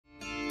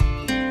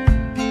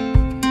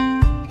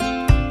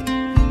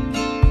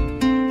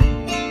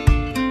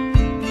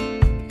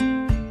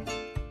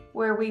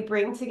we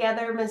bring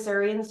together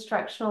Missouri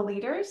instructional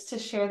leaders to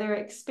share their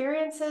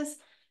experiences,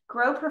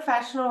 grow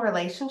professional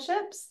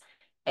relationships,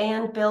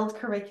 and build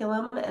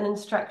curriculum and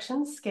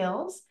instruction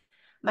skills.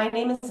 My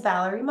name is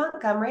Valerie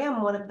Montgomery.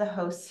 I'm one of the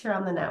hosts here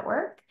on the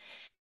network.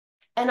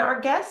 And our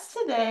guests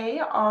today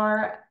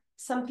are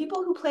some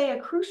people who play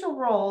a crucial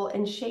role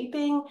in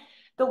shaping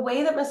the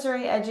way that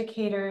Missouri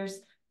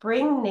educators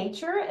bring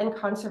nature and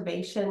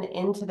conservation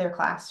into their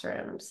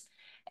classrooms.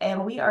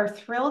 And we are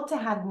thrilled to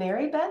have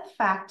Mary Beth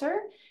Factor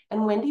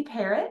and Wendy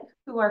Parrott,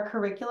 who are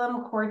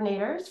curriculum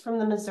coordinators from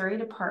the Missouri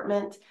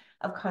Department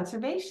of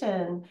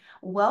Conservation.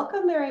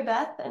 Welcome, Mary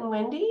Beth and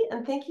Wendy,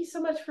 and thank you so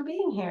much for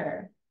being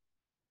here.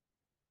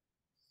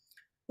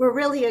 We're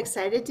really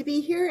excited to be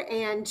here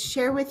and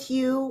share with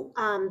you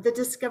the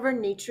Discover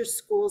Nature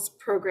Schools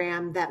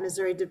program that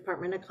Missouri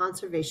Department of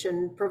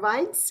Conservation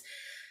provides.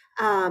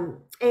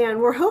 And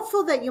we're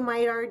hopeful that you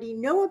might already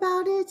know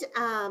about it.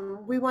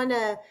 We want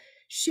to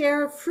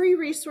share free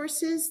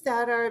resources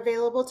that are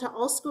available to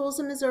all schools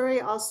in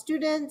Missouri, all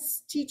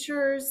students,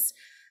 teachers,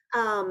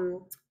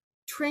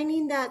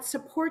 training that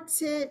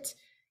supports it,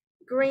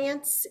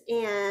 grants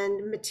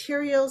and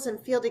materials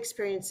and field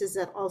experiences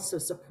that also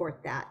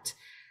support that.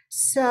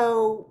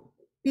 So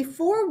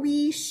before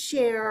we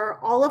share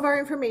all of our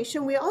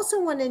information, we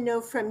also want to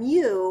know from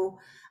you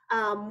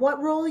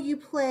what role you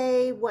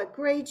play, what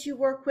grades you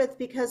work with,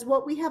 because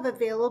what we have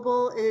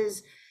available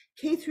is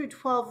K through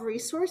 12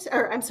 resource,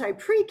 or I'm sorry,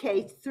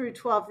 pre-K through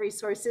 12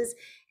 resources.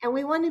 And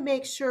we want to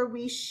make sure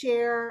we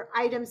share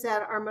items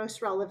that are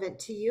most relevant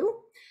to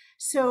you.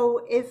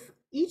 So if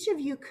each of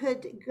you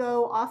could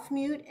go off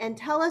mute and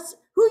tell us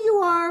who you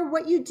are,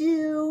 what you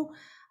do,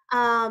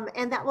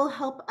 and that will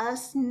help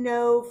us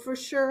know for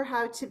sure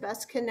how to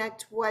best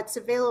connect what's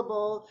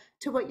available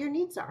to what your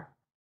needs are.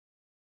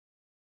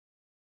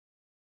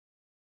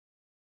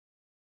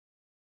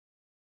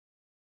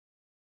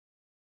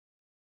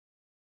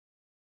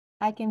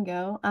 I can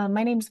go.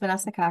 My name is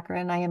Vanessa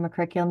Cochran. I am a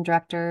curriculum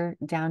director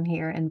down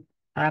here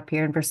or up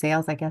here in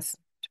Versailles, I guess,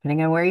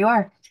 depending on where you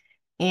are.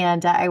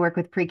 And I work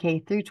with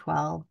pre-K through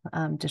 12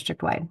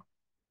 district-wide.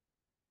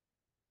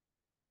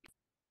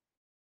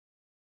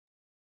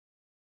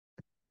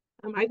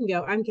 I can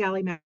go. I'm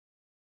Callie Mack.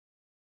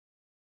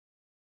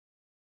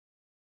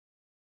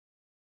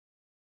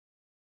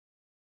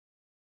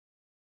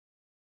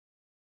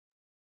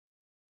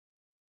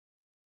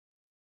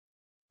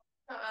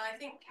 I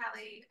think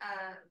Callie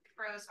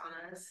froze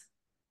on us.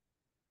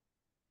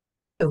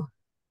 Oh.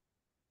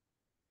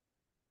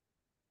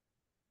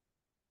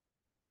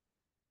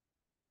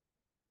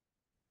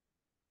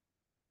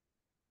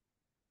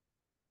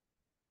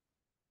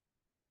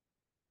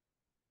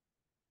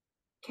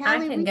 I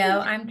can go.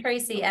 I'm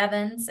Tracy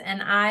Evans,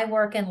 and I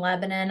work in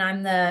Lebanon.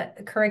 I'm the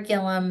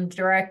curriculum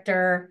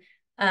director,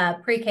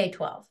 pre-K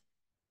 12.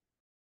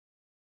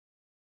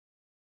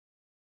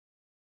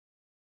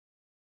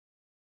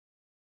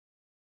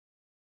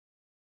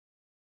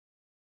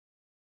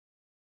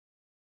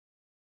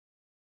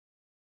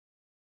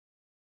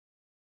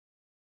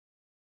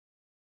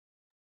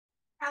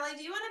 Callie,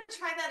 do you want to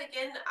try that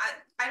again?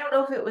 I don't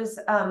know if it was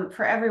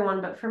for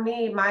everyone, but for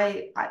me,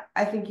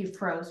 I think you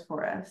froze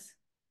for us.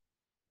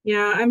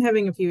 Yeah, I'm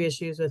having a few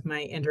issues with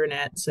my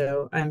internet,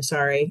 so I'm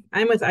sorry.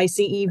 I'm with For the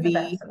ICEV.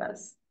 best of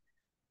us.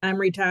 I'm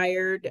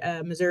retired.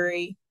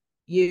 Missouri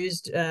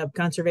used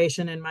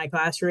conservation in my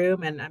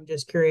classroom, and I'm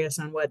just curious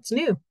on what's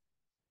new.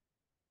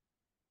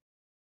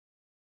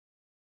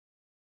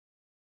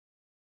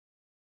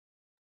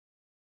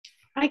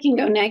 I can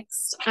go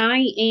next.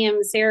 I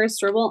am Sarah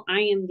Strobel. I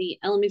am the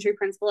elementary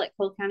principal at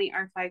Cole County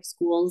R5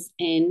 Schools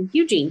in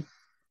Eugene.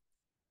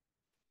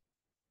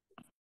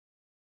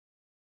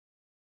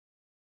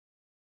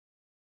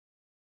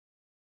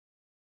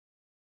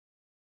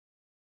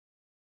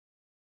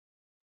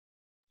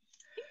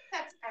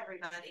 That's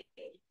everybody.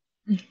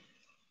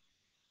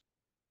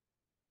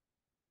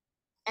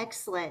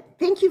 Excellent.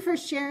 Thank you for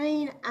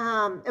sharing.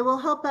 It will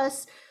help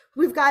us.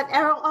 We've got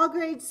all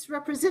grades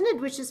represented,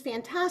 which is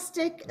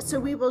fantastic. So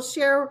we will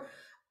share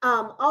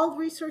all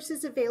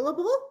resources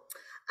available.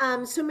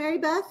 So Mary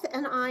Beth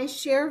and I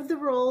share the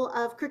role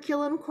of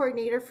curriculum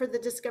coordinator for the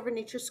Discover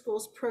Nature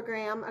Schools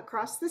program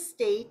across the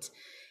state.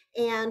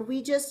 And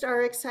we just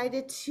are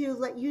excited to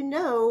let you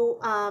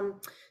know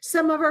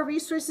some of our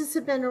resources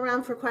have been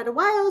around for quite a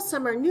while,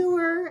 some are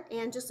newer,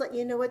 and just let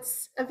you know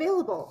what's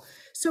available.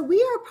 So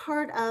we are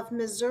part of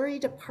Missouri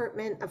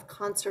Department of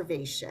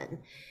Conservation.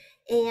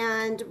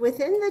 And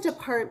within the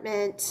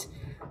department,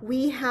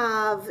 we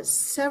have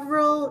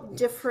several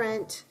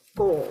different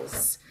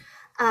goals.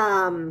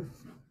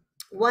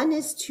 One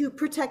is to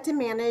protect and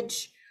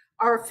manage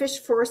our fish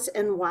forest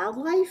and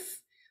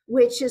wildlife,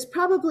 which is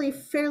probably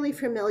fairly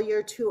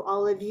familiar to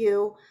all of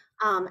you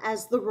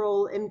as the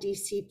role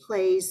MDC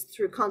plays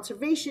through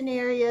conservation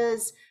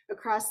areas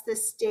across the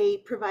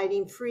state,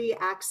 providing free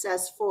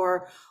access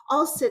for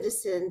all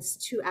citizens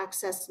to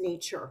access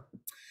nature.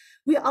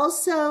 We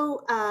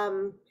also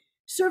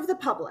serve the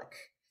public,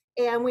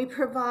 and we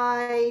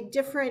provide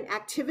different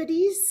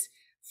activities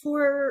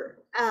for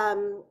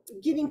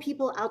getting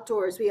people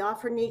outdoors. We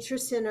offer nature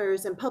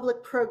centers and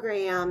public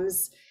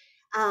programs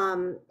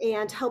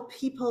and help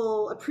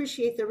people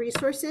appreciate the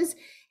resources.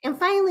 And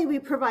finally, we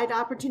provide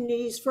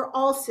opportunities for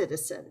all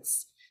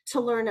citizens to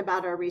learn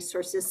about our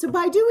resources. So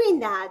by doing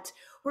that,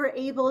 we're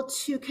able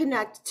to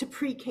connect to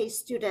pre-K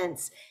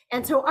students.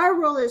 And so our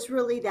role is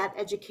really that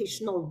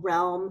educational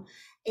realm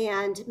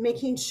and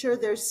making sure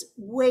there's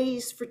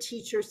ways for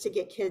teachers to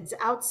get kids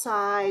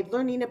outside,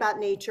 learning about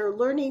nature,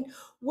 learning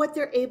what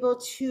they're able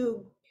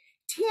to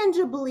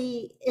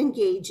tangibly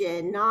engage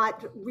in,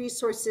 not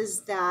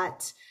resources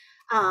that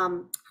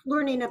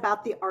learning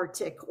about the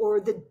Arctic or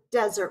the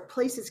desert,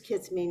 places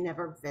kids may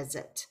never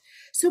visit.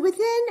 So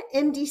within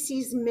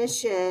MDC's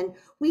mission,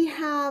 we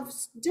have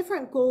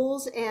different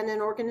goals and an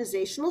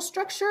organizational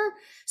structure.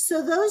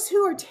 So those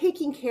who are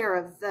taking care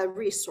of the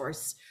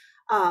resource,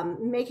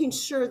 making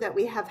sure that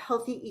we have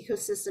healthy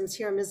ecosystems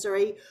here in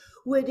Missouri,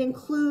 would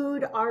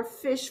include our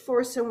fish,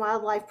 forest, and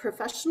wildlife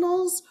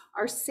professionals,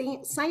 our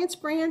science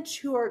branch,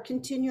 who are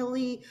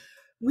continually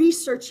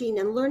researching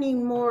and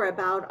learning more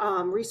about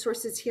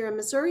resources here in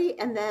Missouri,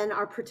 and then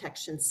our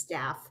protection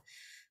staff.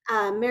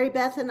 Mary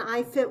Beth and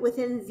I fit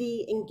within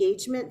the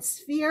engagement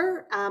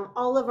sphere,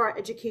 all of our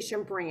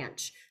education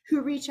branch,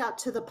 who reach out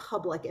to the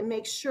public and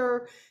make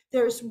sure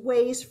there's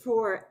ways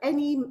for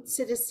any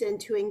citizen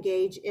to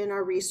engage in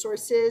our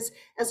resources,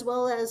 as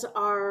well as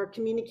our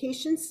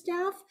communication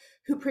staff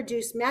who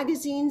produce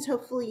magazines.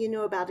 Hopefully you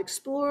know about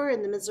Explore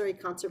and the Missouri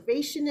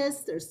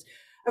Conservationist. There's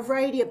a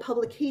variety of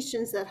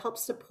publications that help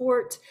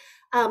support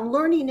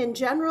learning in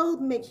general,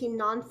 making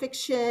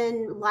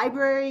nonfiction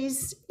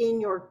libraries in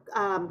your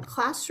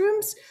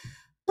classrooms,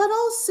 but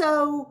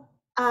also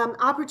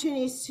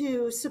opportunities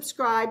to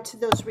subscribe to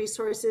those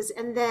resources,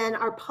 and then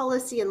our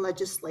policy and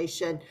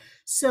legislation.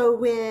 So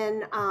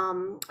when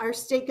our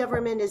state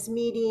government is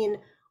meeting,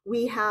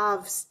 we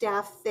have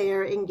staff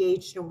there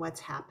engaged in what's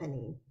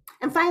happening.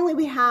 And finally,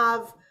 we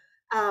have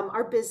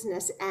our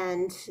business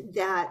end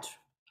that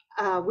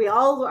we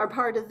all are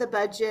part of the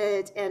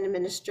budget and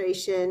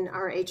administration,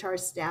 our HR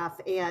staff,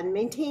 and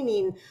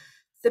maintaining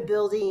the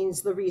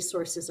buildings, the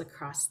resources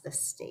across the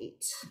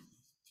state.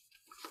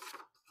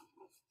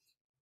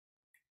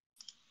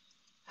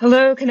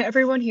 Hello, can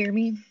everyone hear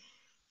me?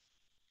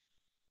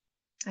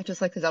 I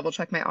just like to double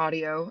check my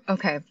audio.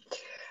 Okay.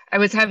 I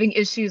was having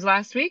issues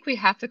last week. We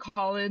have to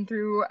call in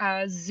through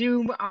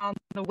Zoom on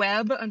the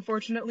web,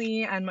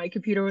 unfortunately, and my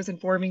computer was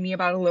informing me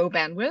about a low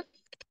bandwidth.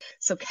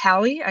 So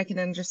Callie, I can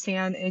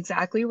understand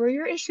exactly where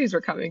your issues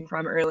were coming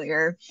from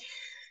earlier.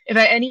 If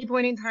at any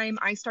point in time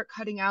I start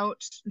cutting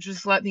out,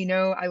 just let me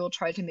know. I will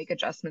try to make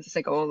adjustments as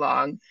I go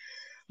along.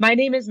 My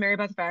name is Mary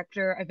Beth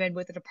Factor. I've been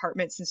with the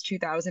department since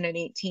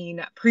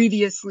 2018.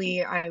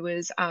 Previously, I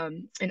was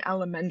an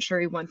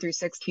elementary 1 through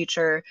 6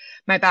 teacher.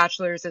 My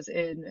bachelor's is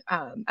in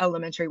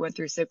elementary 1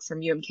 through 6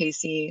 from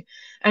UMKC,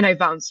 and I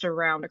bounced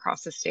around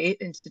across the state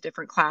into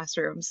different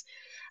classrooms.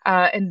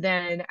 And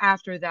then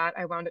after that,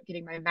 I wound up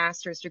getting my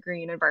master's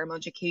degree in environmental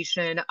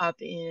education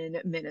up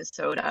in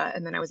Minnesota.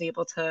 And then I was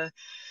able to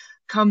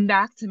come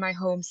back to my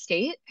home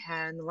state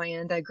and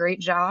land a great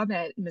job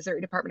at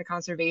Missouri Department of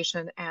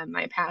Conservation. And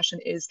my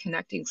passion is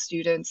connecting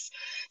students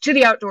to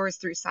the outdoors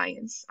through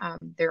science.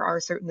 There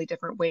are certainly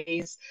different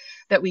ways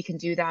that we can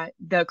do that.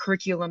 The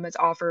curriculum that's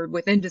offered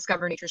within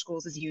Discover Nature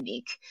Schools is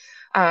unique.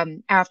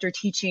 After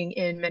teaching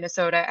in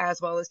Minnesota,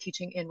 as well as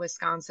teaching in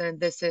Wisconsin,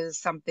 this is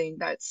something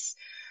that's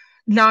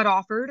not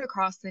offered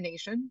across the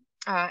nation.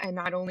 And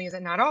not only is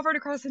it not offered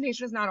across the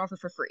nation, it's not offered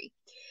for free.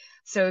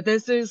 So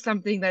this is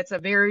something that's a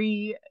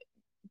very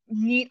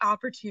neat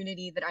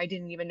opportunity that I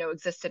didn't even know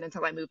existed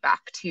until I moved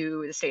back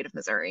to the state of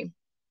Missouri.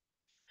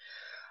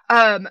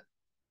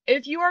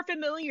 If you are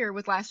familiar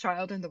with Last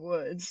Child in the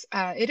Woods,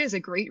 it is a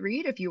great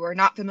read. If you are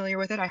not familiar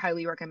with it, I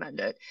highly recommend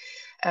it.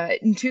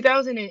 In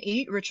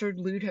 2008, Richard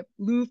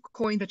Louv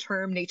coined the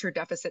term nature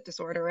deficit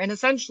disorder. And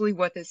essentially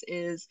what this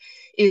is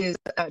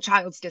a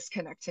child's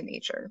disconnect to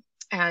nature.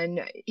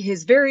 And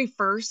his very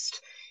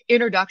first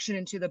introduction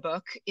into the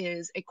book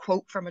is a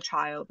quote from a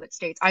child that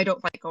states, "I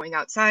don't like going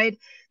outside.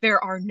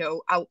 There are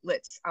no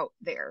outlets out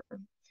there."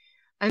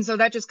 And so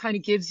that just kind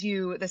of gives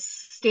you the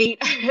state.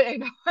 I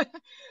know,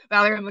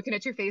 Valerie, I'm looking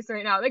at your face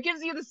right now. That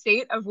gives you the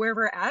state of where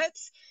we're at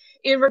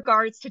in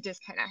regards to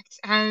disconnect.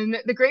 And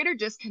the greater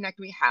disconnect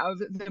we have,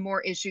 the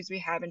more issues we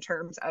have in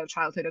terms of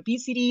childhood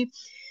obesity,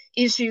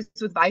 issues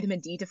with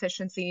vitamin D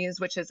deficiencies,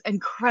 which is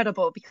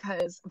incredible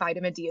because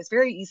vitamin D is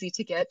very easy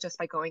to get just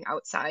by going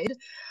outside.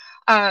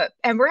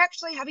 And we're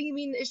actually having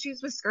immune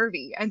issues with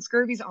scurvy, and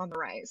scurvy's on the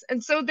rise.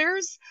 And so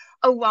there's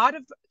a lot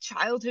of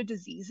childhood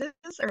diseases,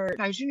 or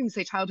I shouldn't even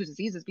say childhood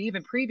diseases, but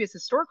even previous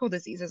historical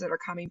diseases that are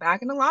coming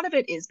back. And a lot of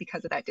it is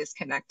because of that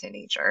disconnect in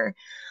nature.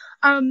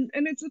 And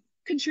it's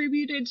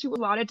contributed to a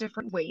lot of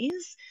different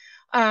ways.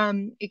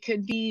 It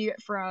could be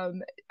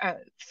from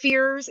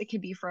fears, it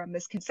can be from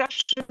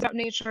misconceptions about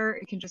nature,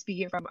 it can just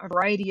be from a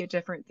variety of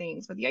different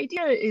things. But the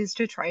idea is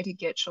to try to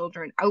get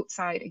children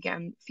outside,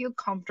 again, feel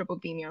comfortable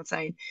being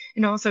outside,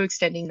 and also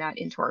extending that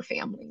into our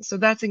families. So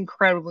that's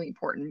incredibly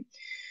important.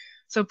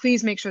 So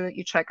please make sure that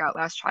you check out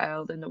Last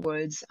Child in the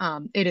Woods.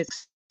 It is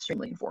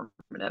extremely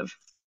informative.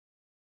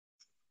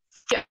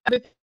 Yeah, other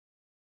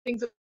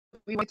things that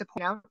we want to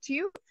point out to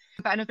you,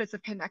 the benefits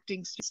of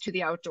connecting students to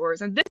the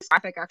outdoors. And this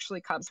graphic actually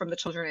comes from the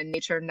Children in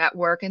Nature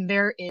Network, and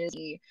there is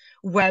a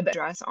web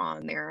address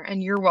on there,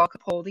 and you're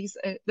welcome to pull this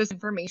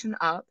information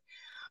up.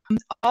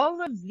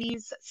 All of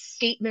these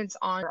statements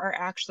are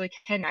actually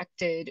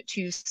connected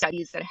to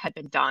studies that had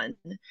been done.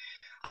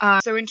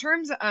 So in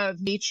terms of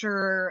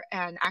nature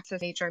and access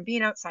to nature and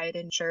being outside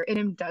in nature,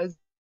 it does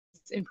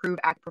improve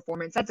active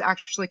performance. That's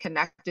actually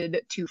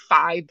connected to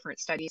 5 different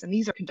studies, and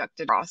these are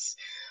conducted across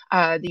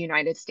the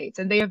United States,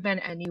 and they have been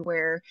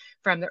anywhere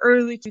from the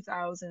early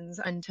 2000s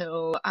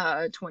until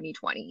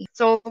 2020.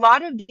 So a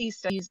lot of these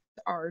studies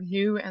are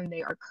new and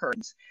they are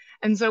current.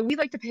 And so we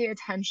like to pay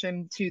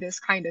attention to this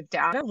kind of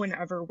data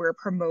whenever we're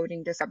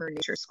promoting Discover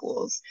Nature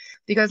schools,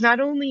 because not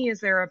only is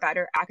there a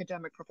better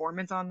academic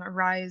performance on the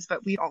rise,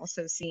 but we've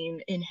also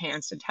seen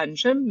enhanced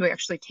attention. We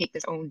actually take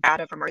this own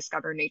data from our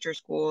Discover Nature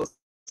schools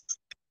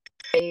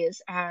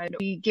and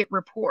we get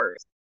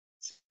reports.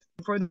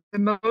 For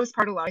the most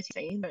part, a lot of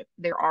saying that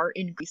there are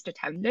increased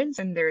attendance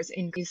and there's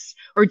increase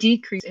or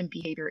decrease in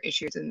behavior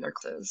issues in their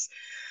classes.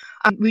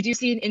 We do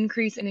see an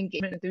increase in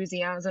engagement and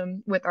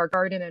enthusiasm with our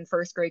garden and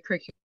first grade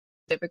curriculum.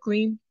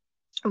 Typically,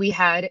 we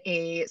had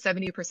a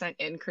 70%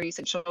 increase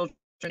in children's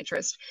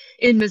interest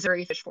in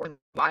Missouri fish, forest, and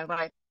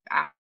wildlife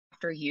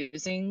after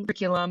using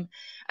curriculum,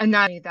 and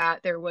not only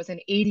that, there was an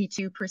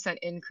 82%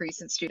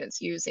 increase in students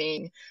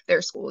using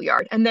their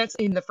schoolyard, and that's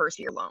in the first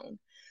year alone.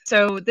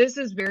 So this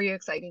is very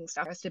exciting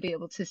stuff for us to be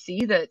able to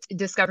see that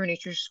Discover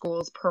Nature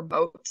Schools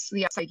promotes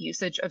the outside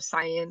usage of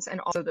science, and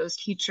also those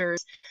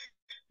teachers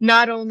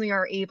not only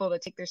are able to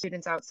take their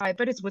students outside,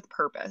 but it's with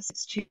purpose.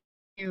 It's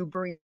to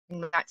bring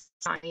that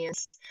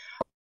science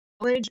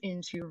knowledge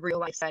into real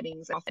life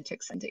settings,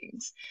 authentic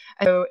settings.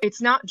 So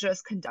it's not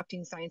just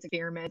conducting science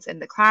experiments in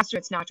the classroom,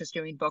 it's not just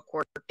doing book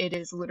work, it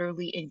is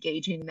literally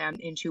engaging them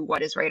into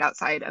what is right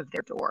outside of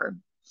their door.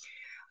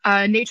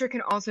 Nature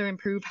can also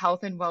improve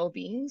health and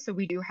well-being. So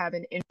we do have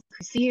an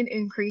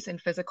increase in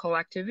physical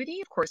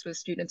activity, of course, with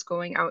students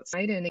going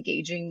outside and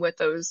engaging with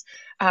those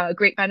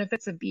great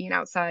benefits of being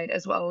outside,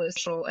 as well as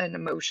social and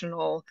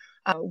emotional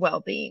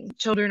well-being.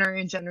 Children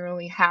are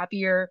generally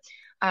happier.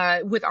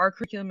 With our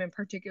curriculum in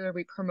particular,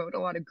 we promote a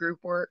lot of group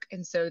work.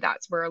 And so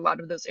that's where a lot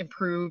of those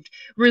improved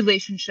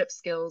relationship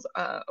skills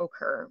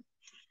occur.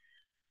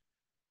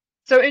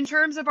 So in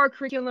terms of our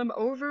curriculum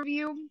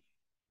overview,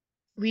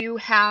 we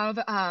have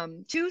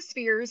 2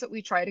 spheres that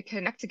we try to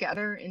connect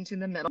together into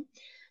the middle.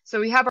 So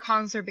we have our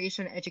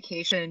conservation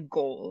education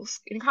goals.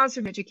 In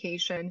conservation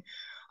education,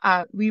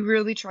 we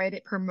really try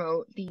to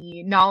promote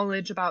the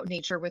knowledge about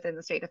nature within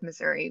the state of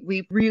Missouri.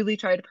 We really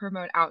try to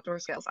promote outdoor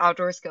skills.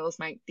 Outdoor skills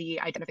might be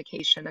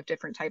identification of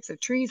different types of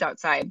trees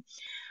outside.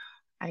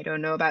 I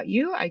don't know about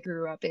you. I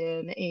grew up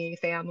in a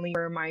family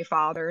where my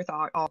father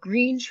thought all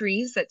green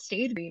trees that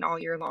stayed green all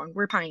year long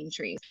were pine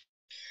trees.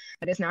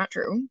 That is not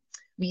true.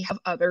 We have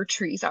other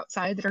trees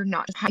outside that are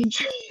not pine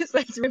trees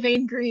that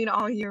remain green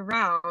all year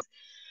round.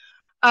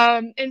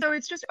 And so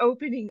it's just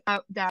opening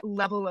up that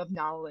level of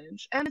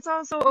knowledge. And it's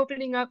also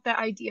opening up the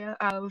idea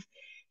of,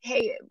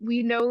 hey,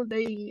 we know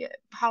the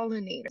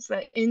pollinators,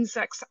 the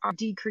insects are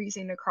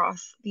decreasing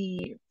across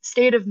the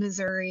state of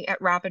Missouri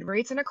at rapid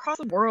rates and across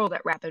the world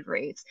at rapid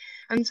rates.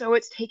 And so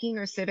it's taking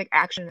our civic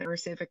action and our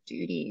civic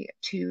duty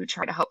to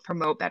try to help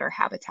promote better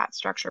habitat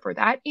structure for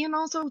that. And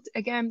also,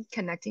 again,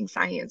 connecting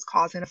science,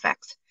 cause and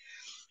effect.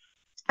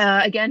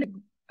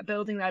 Again,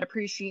 building that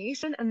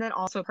appreciation and then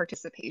also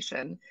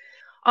participation.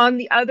 On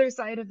the other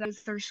side of that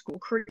is their school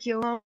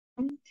curriculum.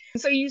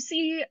 So you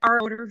see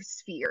our outer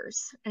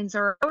spheres. And so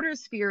our outer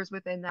spheres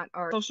within that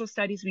are social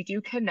studies. We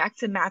do connect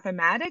to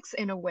mathematics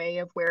in a way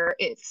of where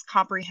it's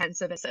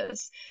comprehensive.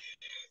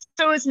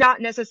 So it's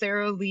not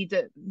necessarily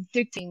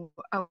dictating,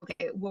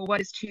 okay, well,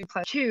 what is 2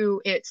 +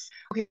 2? It's,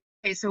 okay,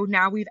 so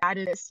now we've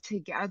added this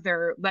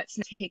together. Let's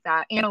take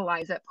that,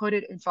 analyze it, put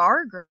it in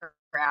bar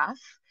graph,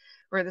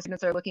 where the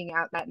students are looking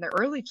at that in their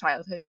early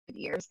childhood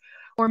years,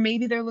 or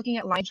maybe they're looking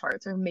at line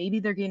charts, or maybe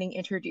they're getting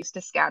introduced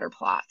to scatter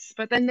plots,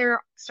 but then they're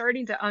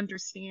starting to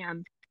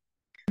understand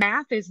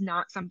math is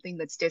not something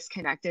that's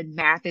disconnected.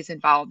 Math is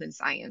involved in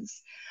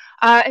science.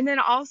 And then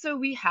also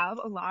we have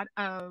a lot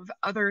of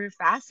other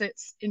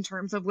facets in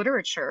terms of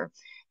literature.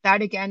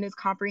 That again is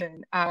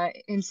comprehension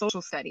in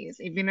social studies.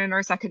 Even in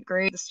our 2nd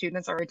grade, the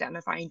students are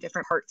identifying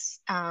different parts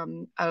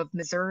of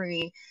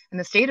Missouri and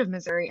the state of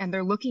Missouri, and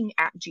they're looking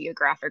at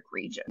geographic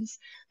regions.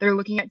 They're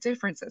looking at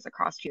differences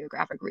across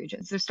geographic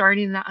regions. They're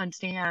starting to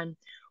understand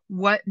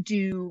what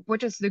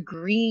does the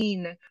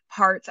green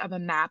parts of a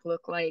map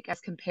look like as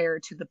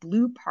compared to the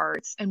blue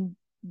parts, and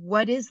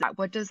what is that?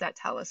 What does that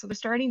tell us? So they're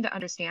starting to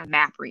understand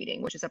map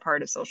reading, which is a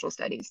part of social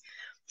studies.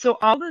 So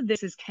all of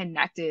this is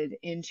connected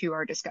into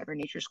our Discover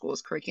Nature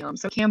Schools curriculum,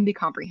 so it can be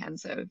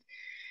comprehensive.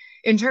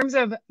 In terms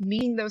of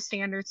meeting those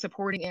standards,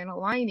 supporting and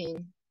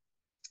aligning,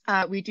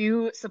 we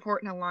do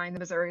support and align the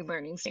Missouri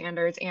Learning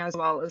Standards as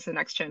well as the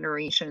next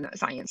generation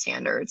science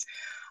standards.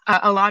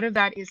 A lot of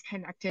that is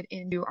connected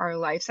into our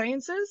life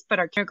sciences, but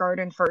our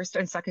kindergarten, first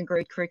and second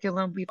grade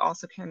curriculum, we've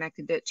also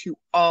connected it to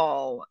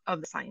all of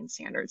the science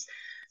standards.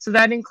 So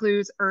that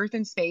includes earth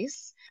and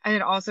space, and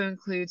it also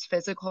includes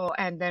physical.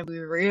 And then we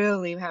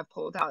really have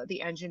pulled out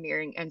the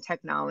engineering and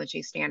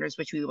technology standards,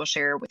 which we will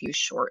share with you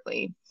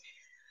shortly.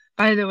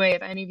 By the way,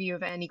 if any of you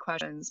have any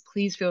questions,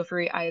 please feel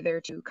free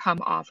either to come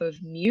off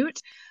of mute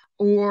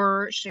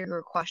or share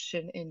your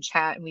question in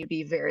chat, and we'd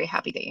be very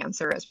happy to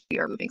answer as we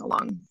are moving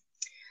along.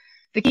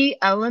 The key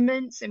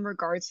elements in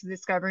regards to the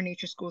Discover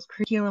Nature Schools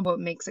curriculum, what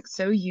makes it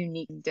so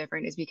unique and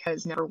different is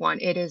because, number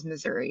one, it is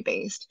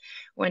Missouri-based.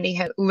 Wendy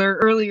had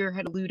earlier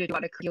had alluded to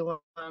a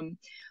curriculum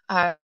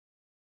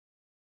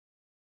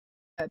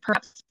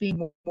perhaps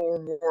being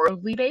more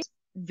worldly based,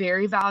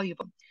 very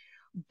valuable.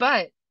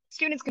 But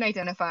students can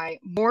identify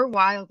more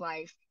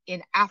wildlife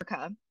in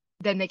Africa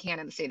than they can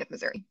in the state of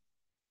Missouri.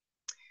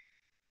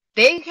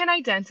 They can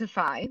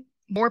identify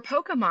more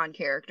Pokemon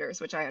characters,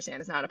 which I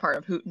understand is not a part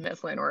of Hoot and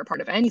Mifflin or a part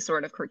of any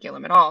sort of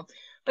curriculum at all,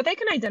 but they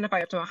can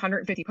identify up to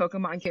 150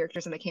 Pokemon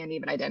characters, and they can't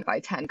even identify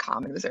 10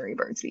 common Missouri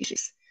bird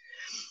species.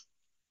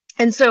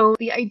 And so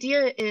the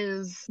idea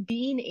is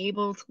being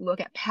able to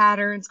look at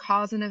patterns,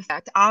 cause and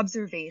effect,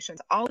 observations.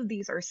 All of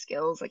these are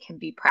skills that can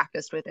be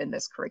practiced within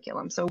this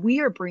curriculum. So we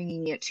are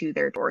bringing it to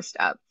their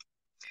doorstep.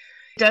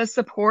 It does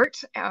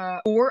support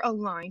or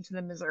align to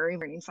the Missouri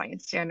Learning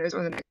Science Standards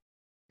or the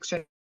next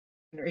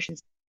generation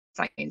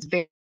science,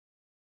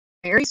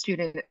 very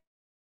student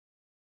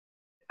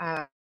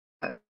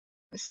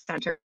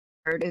centered.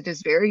 It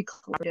is very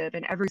collaborative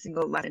in every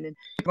single lesson and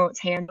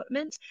promotes hand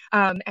development.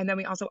 And then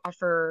we also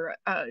offer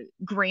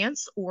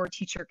grants or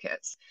teacher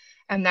kits,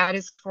 and that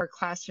is for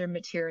classroom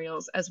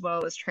materials as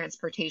well as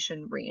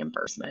transportation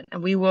reimbursement.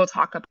 And we will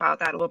talk about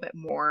that a little bit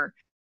more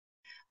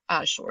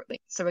shortly.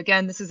 So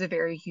again, this is a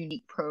very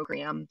unique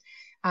program.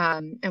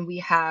 And we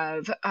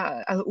have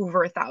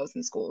over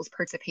 1,000 schools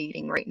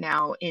participating right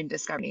now in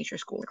Discover Nature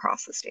Schools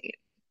across the state.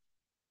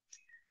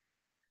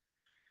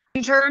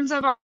 In terms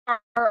of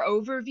our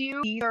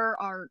overview, these are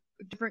our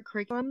different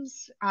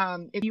curriculums.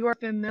 If you are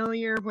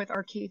familiar with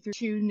our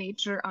K-2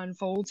 Nature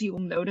Unfolds, you will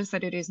notice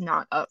that it is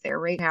not up there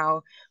right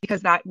now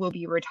because that will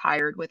be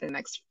retired within the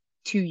next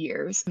 2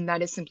 years. And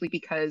that is simply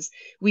because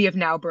we have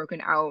now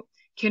broken out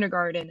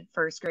kindergarten,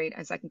 first grade,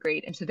 and second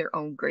grade into their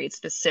own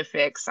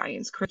grade-specific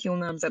science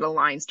curriculums that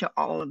aligns to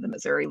all of the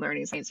Missouri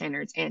Learning Science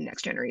Standards and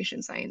Next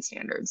Generation Science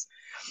Standards.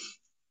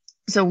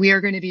 So we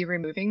are going to be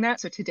removing that.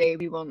 So today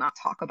we will not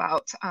talk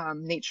about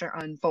Nature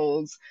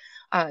Unfolds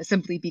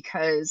simply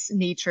because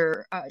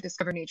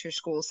Discover Nature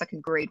Schools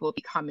second grade will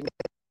be coming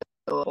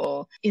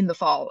available in the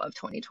fall of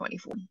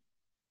 2024.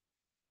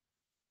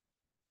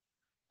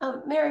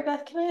 Mary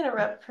Beth, can I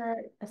interrupt for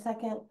a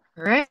second?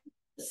 All right.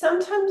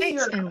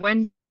 Sometimes and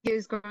Wendy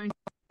is going to go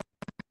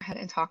ahead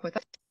and talk with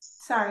us.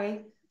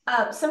 Sorry.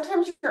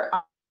 Sometimes your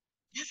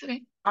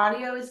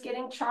audio is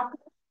getting choppy.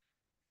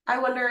 I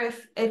wonder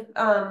if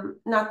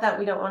not that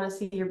we don't want to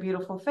see your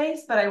beautiful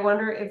face, but I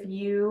wonder if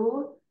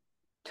you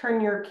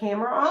turn your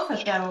camera off,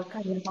 if that'll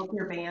kind of help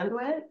your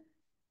bandwidth.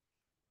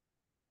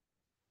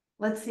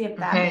 Let's see if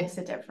that makes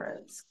a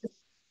difference.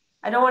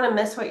 I don't want to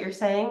miss what you're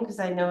saying because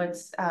I know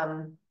it's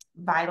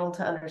vital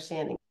to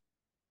understanding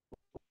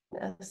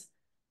this.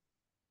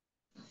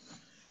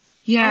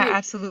 Yeah,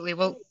 absolutely.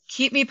 Well,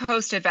 keep me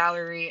posted,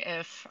 Valerie,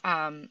 if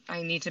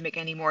I need to make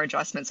any more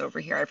adjustments over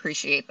here. I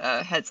appreciate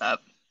the heads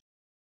up.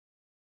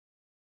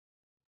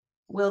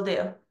 Will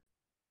do.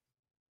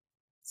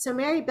 So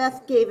Mary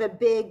Beth gave a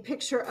big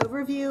picture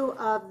overview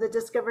of the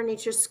Discover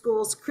Nature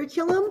Schools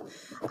curriculum.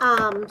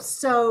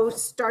 So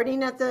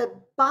starting at the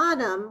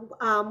bottom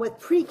with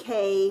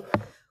pre-K,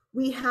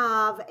 we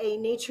have a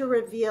Nature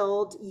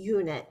Revealed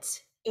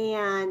unit.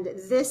 And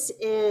this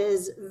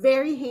is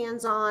very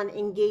hands-on,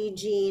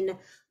 engaging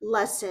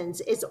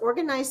lessons. It's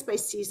organized by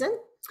season,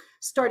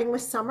 starting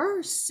with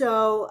summer.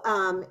 So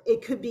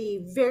it could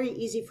be very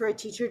easy for a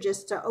teacher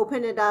just to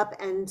open it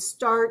up and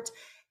start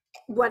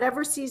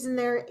whatever season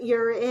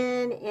you're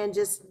in and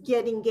just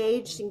get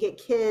engaged and get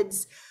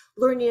kids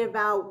learning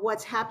about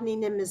what's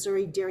happening in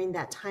Missouri during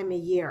that time of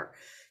year.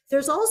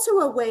 There's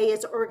also a way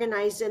it's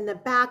organized in the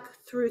back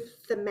through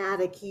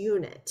thematic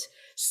unit.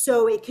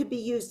 So it could be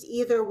used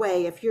either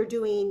way. If you're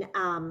doing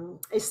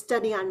a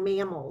study on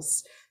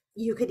mammals,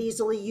 you could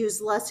easily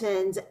use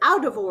lessons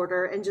out of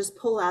order and just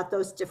pull out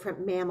those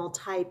different mammal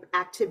type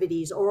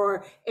activities,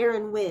 or air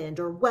and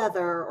wind, or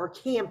weather, or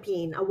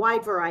camping, a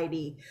wide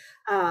variety.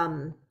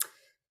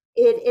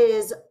 It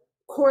is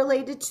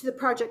correlated to the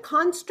project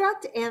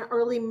construct and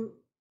early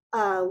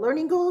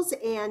learning goals.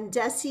 And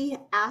Desi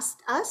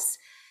asked us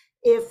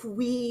if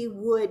we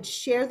would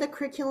share the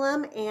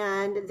curriculum,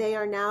 and they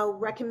are now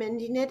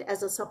recommending it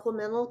as a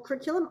supplemental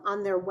curriculum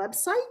on their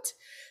website.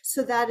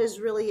 So that is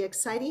really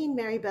exciting.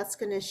 Mary Beth's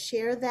going to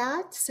share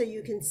that so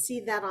you can see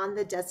that on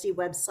the Desi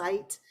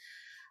website.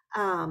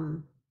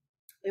 And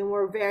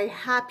we're very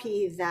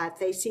happy that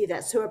they see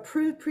that. So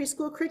approved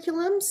preschool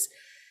curriculums,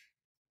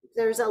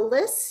 there's a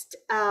list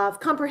of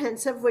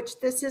comprehensive,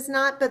 which this is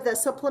not, but the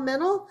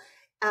supplemental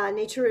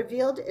Nature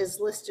Revealed is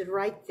listed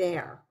right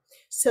there.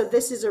 So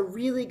this is a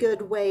really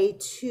good way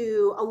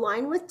to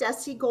align with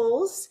DESE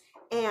goals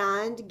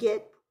and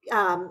get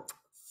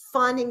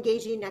fun,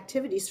 engaging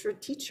activities for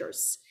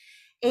teachers.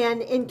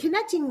 And in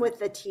connecting with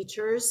the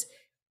teachers,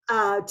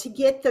 to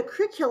get the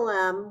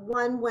curriculum,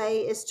 one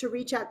way is to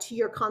reach out to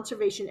your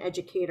conservation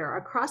educator.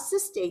 Across the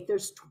state,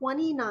 there's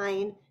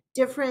 29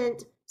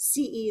 different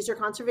CEs or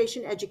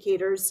conservation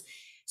educators.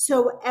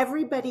 So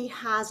everybody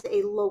has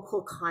a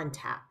local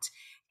contact.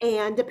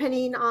 And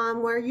depending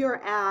on where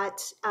you're at,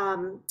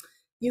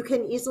 you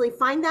can easily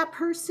find that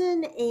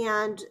person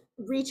and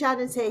reach out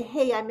and say,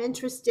 hey, I'm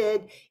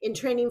interested in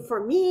training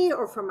for me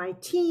or for my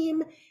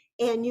team.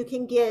 And you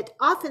can get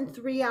often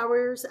 3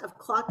 hours of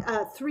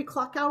three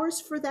clock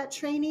hours for that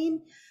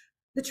training.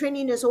 The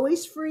training is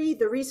always free.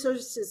 The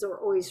resources are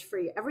always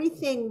free.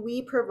 Everything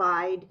we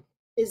provide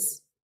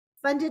is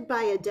funded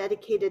by a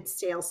dedicated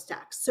sales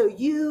tax. So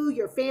you,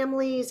 your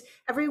families,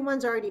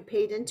 everyone's already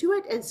paid into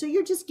it. And so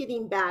you're just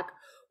getting back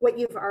what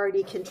you've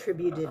already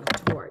contributed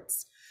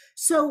towards.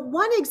 So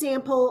one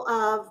example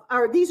of,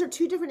 or these are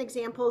two different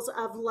examples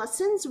of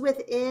lessons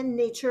within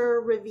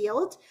Nature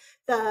Revealed.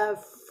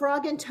 The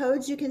frog and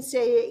toads, you can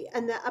say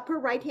in the upper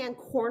right-hand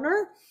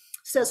corner,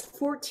 says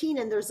 14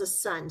 and there's a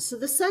sun. So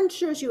the sun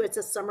shows you it's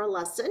a summer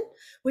lesson,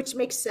 which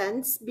makes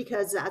sense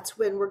because that's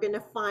when we're going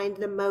to find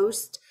the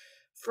most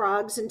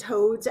frogs and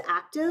toads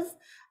active.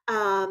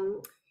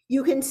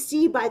 You can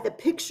see by the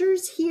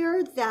pictures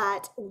here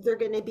that they're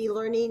going to be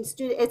learning,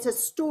 it's a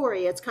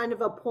story, it's kind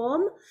of a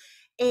poem,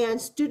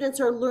 and students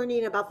are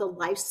learning about the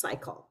life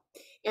cycle.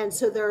 And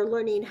so they're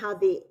learning how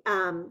the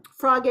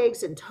frog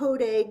eggs and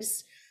toad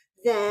eggs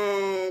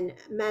then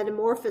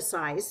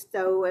metamorphosize.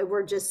 So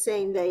we're just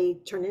saying they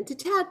turn into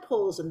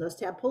tadpoles and those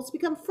tadpoles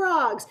become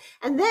frogs.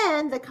 And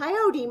then the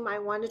coyote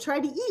might want to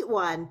try to eat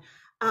one.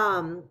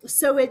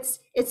 So it's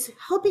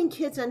helping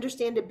kids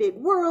understand a big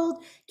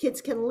world. Kids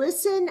can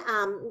listen.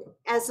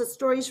 As the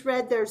story's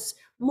read, there's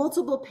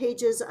multiple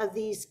pages of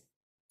these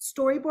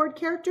storyboard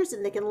characters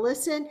and they can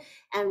listen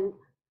and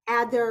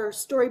add their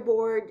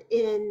storyboard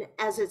in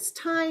as it's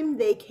time.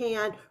 They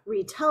can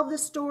retell the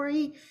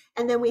story.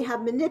 And then we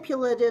have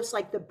manipulatives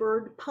like the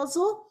bird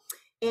puzzle.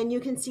 And you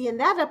can see in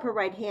that upper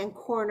right-hand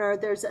corner,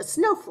 there's a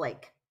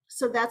snowflake.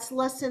 So that's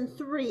lesson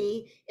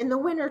 3 in the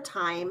winter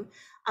time.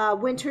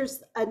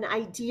 Winter's an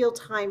ideal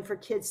time for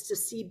kids to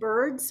see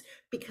birds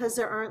because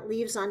there aren't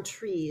leaves on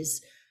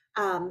trees.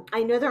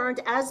 I know there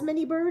aren't as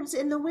many birds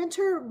in the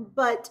winter,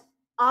 but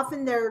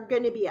often they're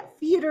going to be at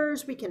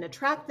feeders. We can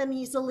attract them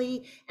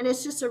easily. And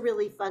it's just a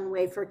really fun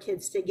way for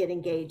kids to get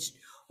engaged.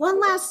 One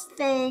last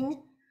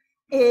thing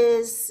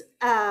is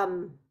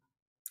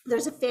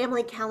there's a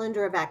family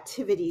calendar of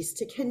activities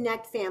to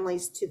connect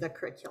families to the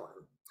curriculum.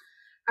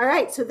 All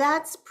right, so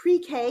that's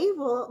pre-K.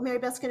 Well, Mary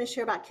Beth's going to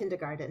share about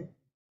kindergarten.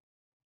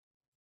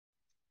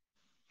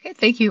 Okay,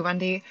 thank you,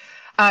 Wendy.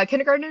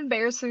 Kindergarten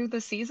Bears Through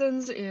the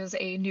Seasons is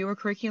a newer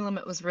curriculum.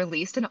 It was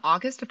released in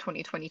August of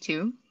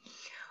 2022.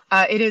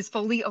 It is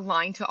fully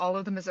aligned to all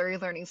of the Missouri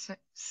learning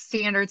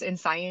standards in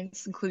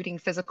science, including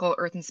physical,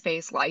 earth and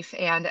space, life,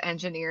 and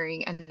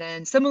engineering. And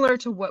then similar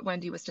to what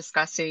Wendy was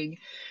discussing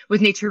with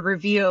Nature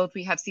Revealed,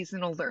 we have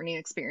seasonal learning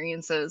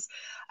experiences.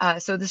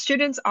 So the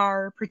students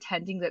are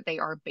pretending that they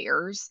are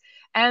bears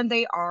and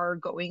they are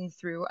going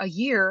through a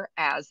year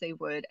as they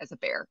would as a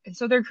bear. And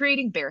so they're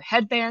creating bear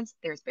headbands.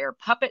 There's bear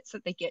puppets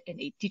that they get in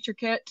a teacher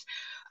kit.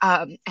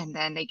 And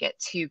then they get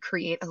to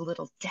create a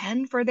little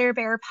den for their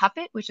bear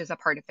puppet, which is a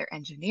part of their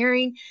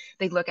engineering.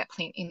 They look at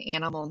plant and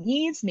animal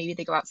needs. Maybe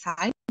they go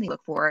outside and they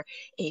look for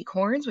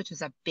acorns, which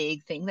is a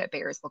big thing that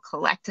bears will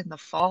collect in the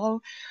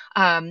fall.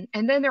 And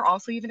then they're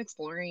also even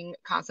exploring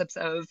concepts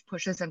of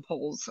pushes and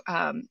pulls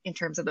in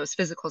terms of those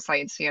physical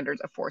science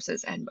standards of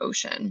forces and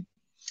motion.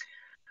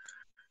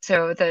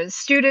 So the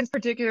students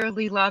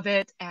particularly love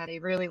it, and they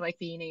really like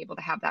being able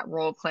to have that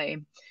role play.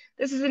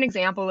 This is an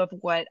example of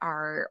what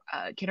our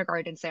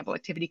kindergarten sample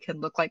activity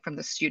can look like from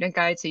the student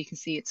guide. So you can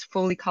see it's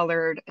fully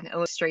colored and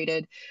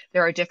illustrated.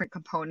 There are different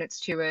components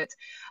to it.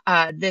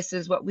 This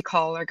is what we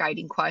call our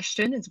guiding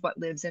question. It's what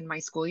lives in my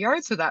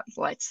schoolyard. So that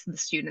lets the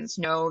students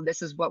know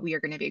this is what we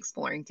are going to be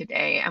exploring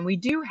today. And we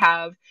do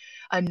have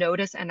a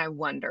notice and a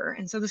wonder.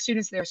 And so the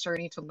students, they're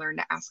starting to learn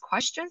to ask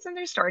questions and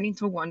they're starting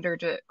to wonder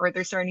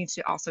they're starting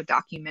to also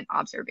document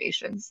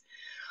observations.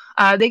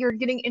 They are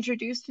getting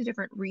introduced to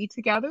different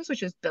read-togethers,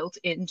 which is built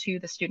into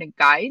the student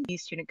guide.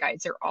 These student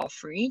guides are all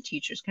free.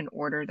 Teachers can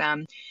order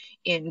them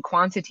in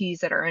quantities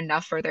that are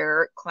enough for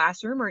their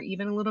classroom or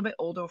even a little bit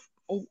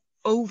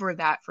over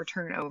that for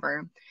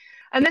turnover.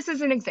 And this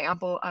is an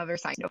example of a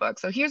science notebook.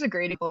 So here's a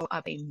great example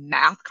of a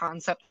math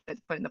concept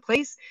that's put into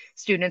place.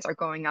 Students are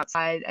going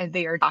outside and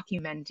they are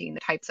documenting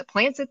the types of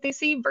plants that they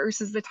see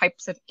versus the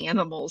types of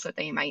animals that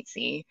they might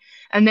see.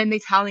 And then they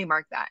tally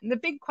mark that. And the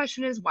big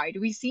question is, why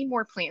do we see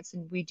more plants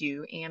than we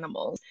do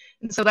animals?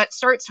 And so that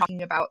starts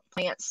talking about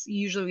plants.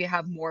 Usually we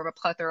have more of a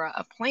plethora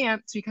of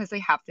plants because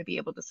they have to be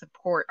able to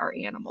support our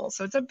animals.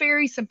 So it's a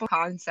very simple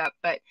concept,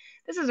 but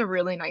this is a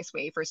really nice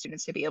way for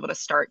students to be able to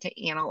start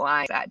to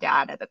analyze that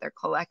data that they're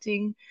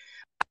collecting.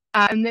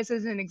 And this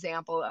is an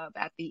example of,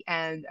 at the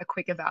end, a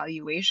quick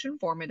evaluation,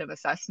 formative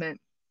assessment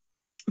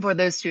for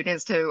those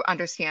students to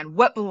understand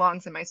what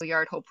belongs in my school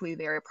yard. Hopefully,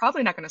 they're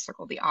probably not going to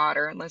circle the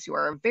otter unless you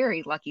are a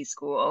very lucky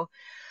school.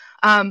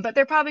 But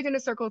they're probably going to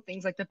circle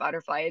things like the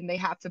butterfly, and they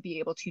have to be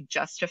able to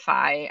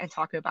justify and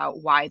talk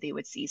about why they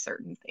would see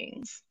certain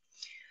things.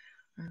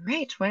 All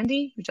right,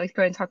 Wendy, would you like to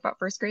go ahead and talk about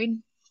first grade?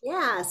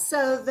 Yeah,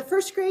 so the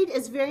first grade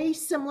is very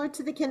similar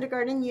to the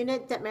kindergarten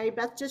unit that Mary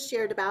Beth just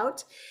shared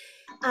about.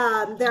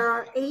 There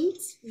are 8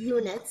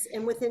 units,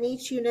 and within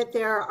each unit,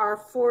 there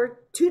are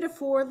 2 to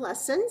 4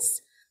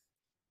 lessons.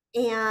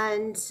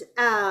 And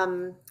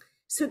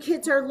so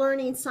kids are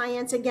learning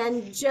science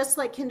again, just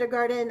like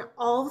kindergarten.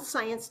 All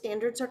science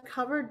standards are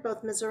covered,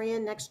 both Missouri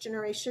and next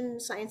generation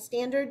science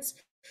standards.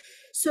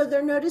 So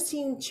they're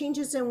noticing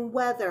changes in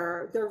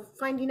weather. They're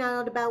finding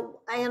out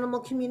about animal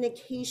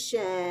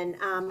communication,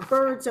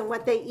 birds and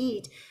what they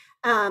eat.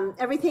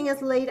 Everything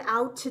is laid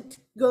out to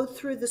go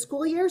through the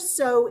school year.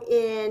 So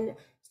in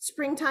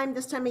springtime,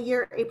 this time of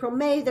year, April,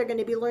 May, they're going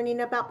to be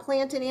learning about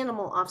plant and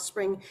animal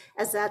offspring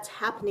as that's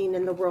happening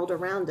in the world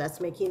around us,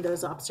 making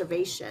those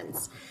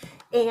observations.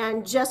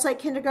 And just like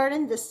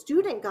kindergarten, the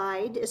student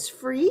guide is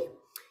free,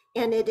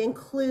 and it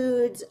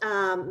includes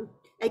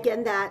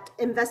again, that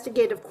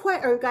investigative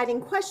or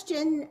guiding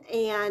question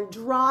and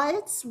draw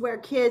it's where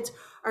kids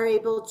are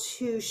able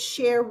to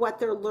share what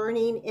they're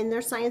learning in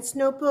their science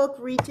notebook,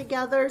 read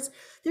togethers.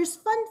 There's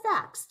fun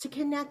facts to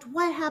connect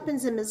what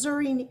happens in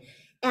Missouri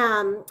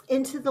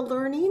into the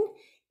learning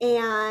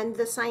and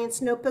the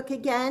science notebook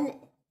again.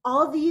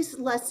 All these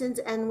lessons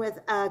end with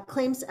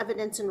claims,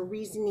 evidence, and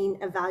reasoning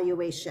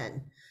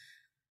evaluation.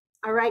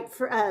 All right,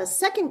 for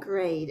second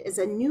grade is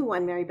a new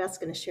one Mary Beth's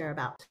going to share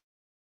about.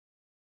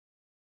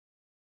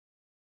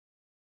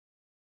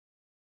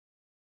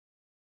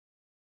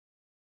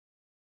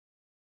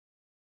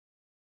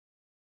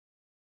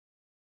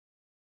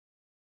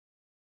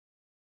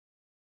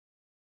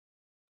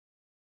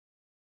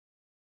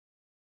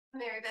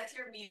 Mary Beth,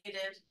 you're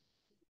muted.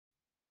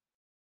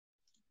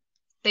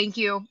 Thank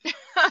you.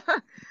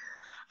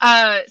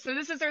 So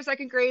this is our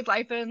second grade,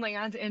 Life and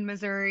Land in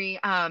Missouri.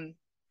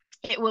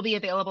 It will be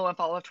available in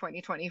fall of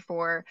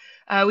 2024.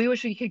 We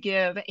wish we could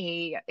give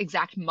a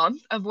exact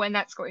month of when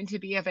that's going to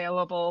be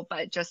available,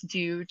 but just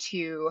due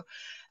to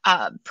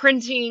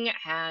printing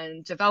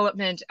and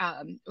development,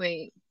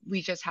 we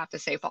just have to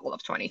say fall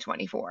of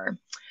 2024.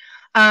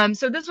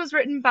 So this was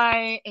written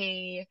by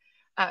a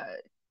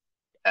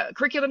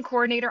curriculum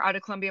coordinator out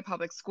of Columbia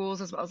Public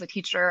Schools, as well as a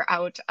teacher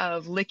out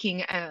of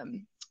Licking,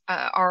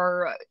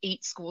 our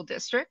 8 school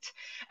district,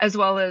 as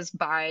well as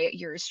by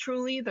yours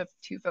truly, the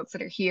 2 folks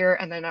that are here,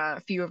 and then a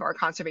few of our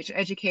conservation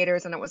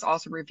educators, and it was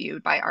also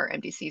reviewed by our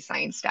MDC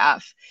science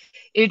staff.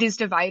 It is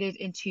divided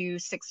into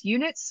 6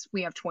 units.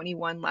 We have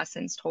 21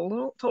 lessons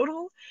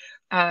total.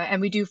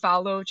 And we do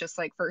follow, just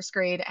like first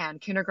grade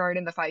and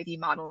kindergarten, the 5E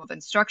model of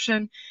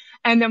instruction.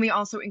 And then we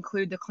also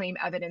include the claim,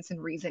 evidence,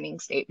 and reasoning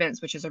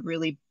statements, which is a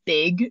really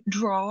big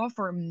draw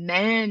for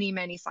many,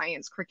 many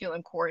science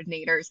curriculum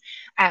coordinators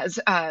as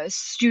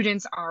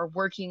students are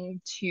working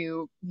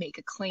to make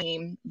a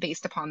claim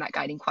based upon that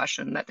guiding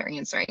question that they're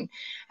answering.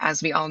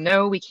 As we all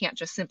know, we can't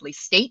just simply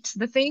state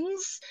the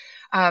things.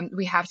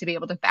 We have to be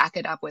able to back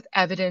it up with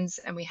evidence,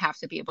 and we have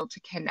to be able to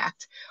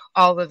connect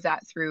all of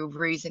that through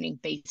reasoning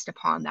based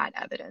upon that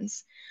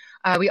evidence.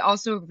 We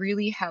also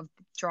really have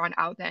drawn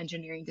out the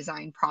engineering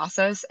design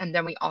process, and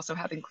then we also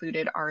have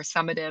included our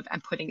summative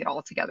and putting it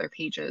all together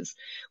pages,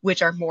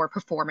 which are more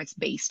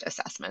performance-based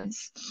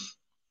assessments.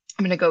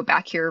 I'm going to go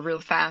back here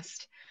real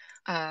fast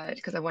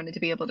because I wanted to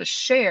be able to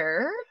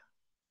share.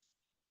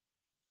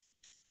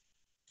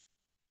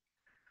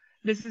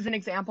 This is an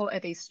example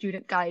of a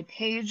student guide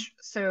page.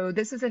 So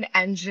this is an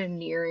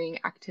engineering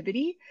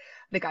activity.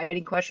 The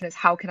guiding question is,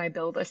 how can I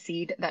build a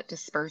seed that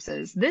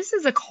disperses? This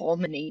is a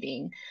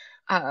culminating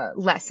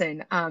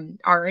lesson.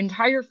 Our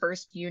entire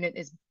first unit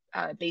is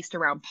based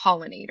around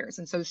pollinators.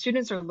 And so the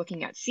students are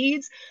looking at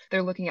seeds,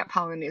 they're looking at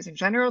pollinators in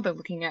general, they're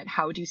looking at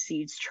how do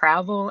seeds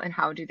travel and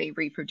how do they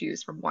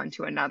reproduce from one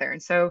to another.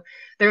 And so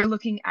they're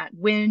looking at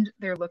wind,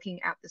 they're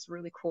looking at this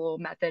really cool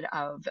method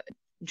of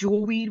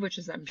jewelweed, which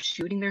is them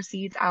shooting their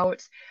seeds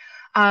out.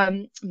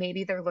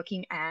 Maybe they're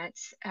looking at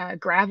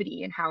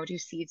gravity and how do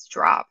seeds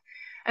drop.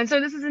 And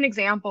so this is an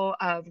example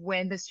of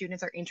when the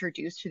students are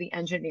introduced to the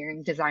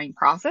engineering design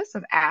process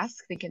of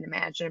ask, think, and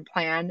imagine,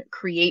 plan,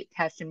 create,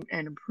 test, and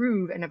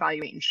improve, and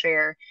evaluate and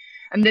share.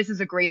 And this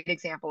is a great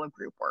example of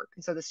group work.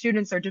 And so the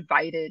students are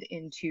divided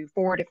into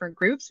 4 different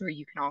groups, where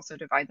you can also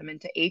divide them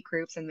into 8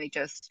 groups, and they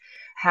just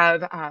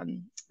have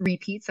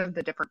repeats of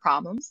the different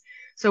problems.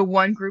 So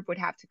one group would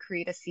have to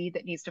create a seed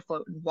that needs to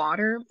float in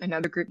water.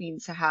 Another group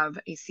needs to have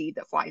a seed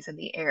that flies in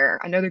the air.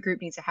 Another group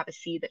needs to have a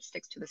seed that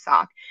sticks to the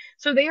sock.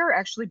 So they are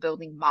actually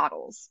building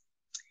models.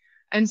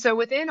 And so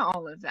within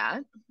all of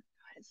that,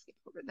 let's skip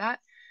over that,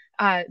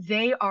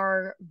 they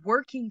are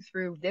working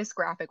through this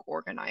graphic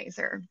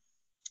organizer.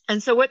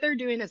 And so what they're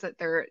doing is that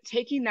they're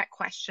taking that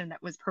question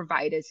that was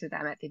provided to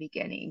them at the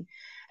beginning,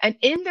 and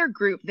in their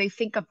group, they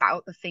think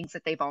about the things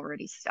that they've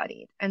already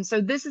studied. And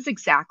so this is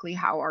exactly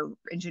how our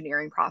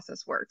engineering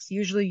process works.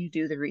 Usually you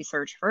do the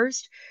research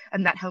first,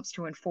 and that helps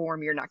to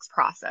inform your next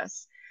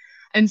process.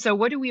 And so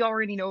what do we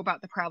already know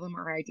about the problem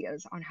or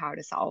ideas on how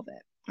to solve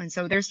it? And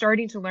so they're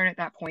starting to learn at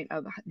that point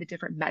of the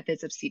different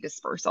methods of seed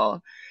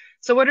dispersal.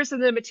 So what are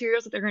some of the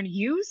materials that they're going to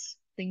use?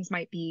 Things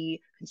might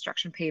be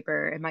construction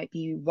paper. It might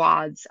be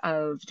wads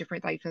of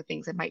different types of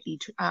things. It might be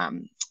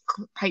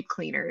pipe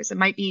cleaners. It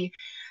might be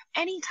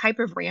any type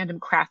of random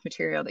craft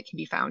material that can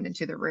be found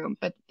into the room.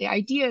 But the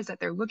idea is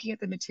that they're looking at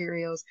the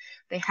materials.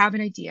 They have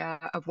an idea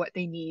of what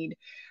they need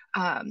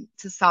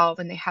to solve,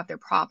 and they have their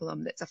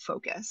problem that's a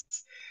focus.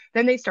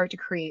 Then they start to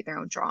create their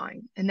own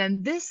drawing. And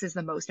then this is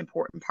the most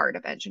important part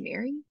of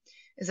engineering,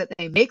 is that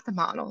they make the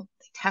model,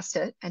 they test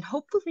it, and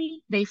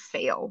hopefully they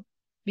fail,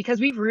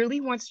 because we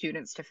really want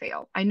students to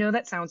fail. I know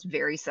that sounds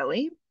very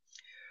silly,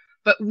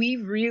 but we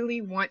really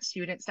want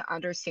students to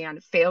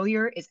understand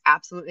failure is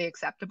absolutely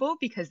acceptable,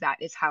 because that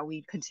is how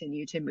we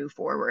continue to move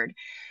forward.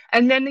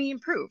 And then they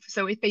improve.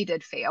 So if they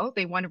did fail,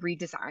 they want to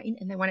redesign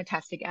and they want to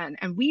test again.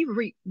 And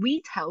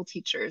we tell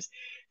teachers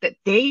that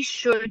they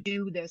should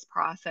do this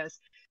process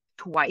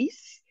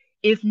twice,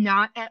 if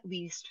not at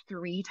least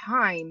 3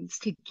 times,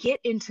 to get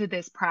into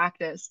this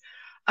practice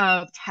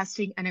of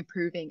testing and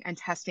improving,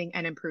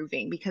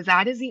 because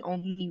that is the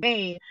only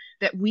way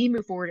that we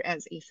move forward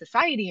as a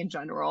society in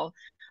general,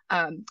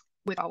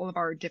 with all of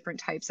our different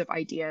types of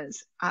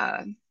ideas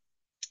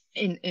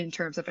in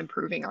terms of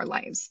improving our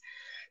lives.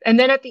 And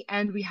then at the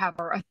end, we have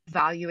our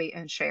evaluate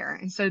and share.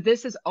 And so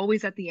this is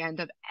always at the end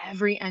of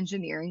every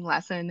engineering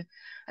lesson.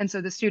 And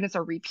so the students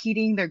are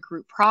repeating their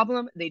group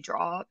problem. They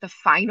draw the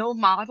final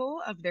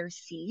model of their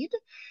seed.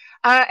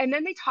 And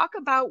then they talk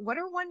about what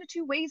are 1 to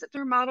 2 ways that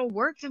their model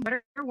works, and what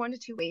are 1 to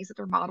 2 ways that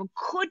their model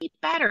could be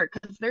better,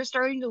 because they're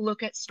starting to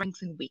look at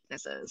strengths and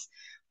weaknesses.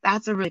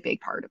 That's a really big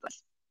part of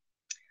this.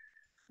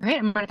 All right,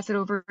 I'm going to pass it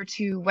over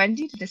to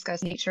Wendy to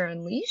discuss Nature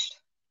Unleashed.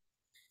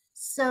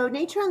 So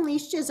Nature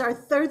Unleashed is our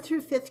 3rd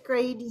through 5th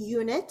grade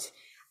unit,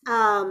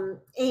 and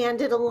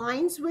it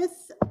aligns with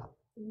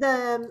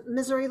the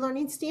Missouri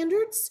Learning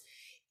Standards.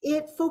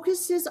 It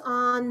focuses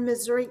on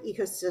Missouri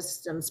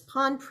ecosystems,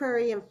 pond,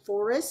 prairie, and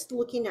forest,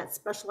 looking at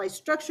specialized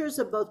structures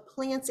of both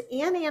plants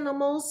and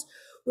animals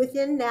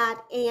within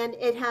that. And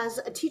it has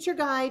a teacher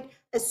guide,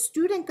 a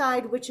student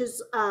guide, which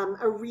is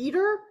a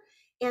reader,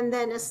 and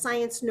then a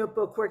science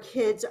notebook where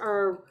kids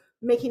are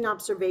making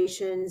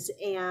observations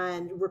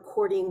and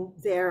recording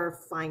their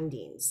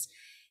findings.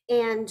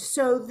 And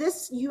so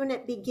this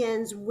unit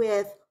begins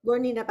with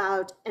learning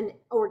about an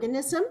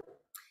organism.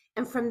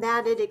 And from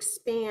that, it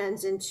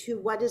expands into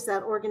what is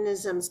that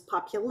organism's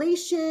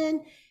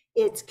population,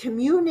 its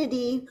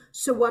community.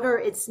 So what are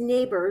its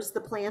neighbors, the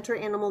plant or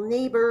animal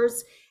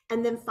neighbors?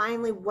 And then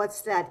finally,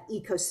 what's that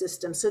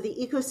ecosystem? So the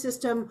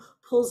ecosystem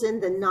pulls in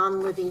the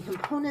non-living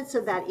components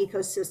of that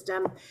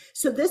ecosystem.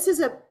 So this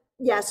is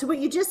so what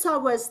you just saw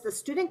was the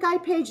student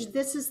guide page.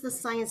 This is the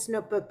science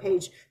notebook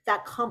page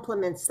that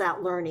complements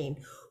that learning,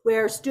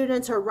 where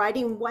students are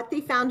writing what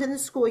they found in the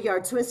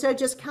schoolyard. So instead of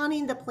just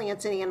counting the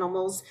plants and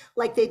animals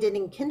like they did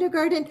in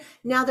kindergarten,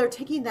 now they're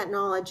taking that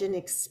knowledge and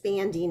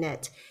expanding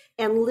it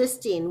and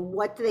listing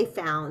what they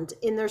found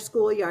in their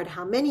schoolyard,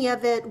 how many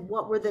of it,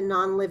 what were the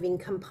non-living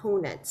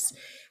components.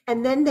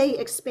 And then they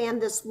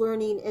expand this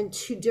learning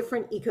into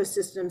different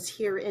ecosystems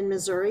here in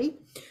Missouri.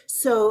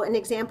 So an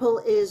example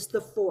is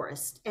the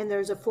forest, and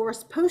there's a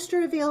forest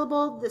poster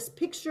available. This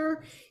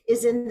picture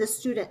is in the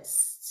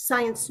student's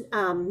science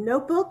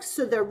notebook.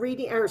 So they're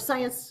reading, or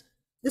science,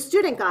 the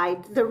student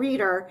guide, the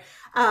reader.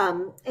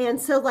 And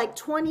so like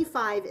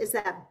 25 is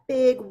that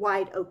big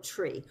white oak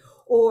tree.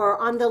 Or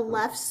on the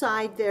left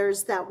side,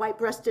 there's that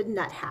white-breasted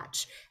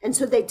nuthatch. And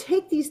so they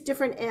take these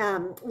different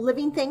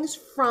living things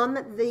from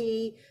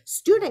the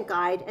student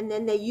guide, and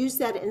then they use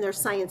that in their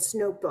science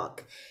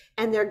notebook.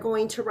 And they're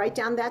going to write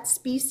down that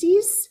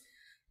species.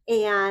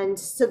 And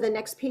so the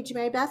next page,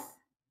 Mary Beth,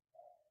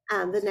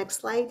 the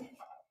next slide.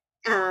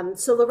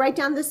 So they'll write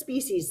down the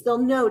species. They'll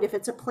note if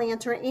it's a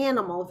plant or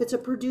animal, if it's a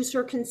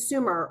producer,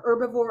 consumer,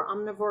 herbivore,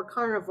 omnivore,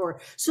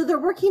 carnivore. So they're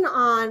working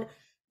on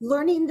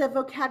learning the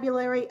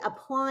vocabulary,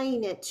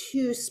 applying it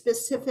to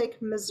specific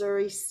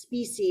Missouri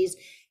species.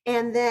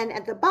 And then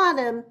at the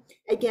bottom,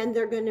 again,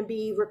 they're going to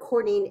be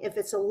recording if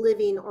it's a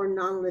living or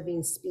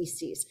non-living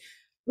species.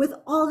 With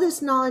all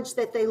this knowledge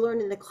that they learn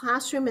in the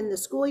classroom, in the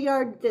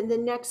schoolyard, then the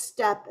next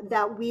step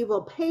that we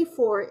will pay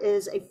for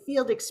is a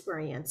field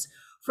experience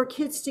for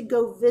kids to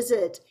go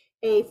visit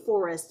a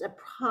forest, a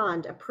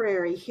pond, a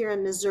prairie here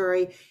in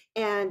Missouri,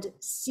 and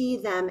see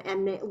them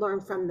and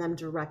learn from them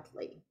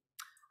directly.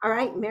 All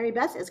right, Mary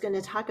Beth is going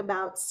to talk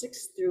about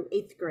 6th through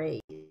 8th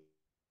grade.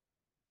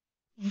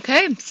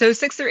 Okay, so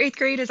 6th through 8th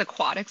grade is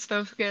aquatics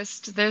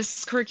focused.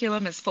 This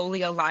curriculum is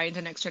fully aligned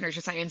to Next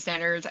Generation Science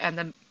Standards and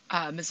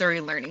the Missouri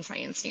Learning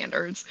Science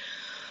Standards.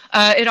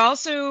 It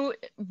also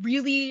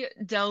really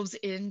delves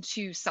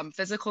into some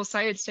physical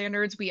science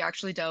standards. We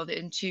actually delve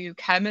into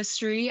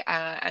chemistry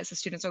as the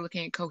students are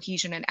looking at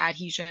cohesion and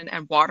adhesion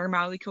and water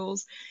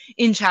molecules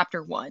in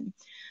chapter 1.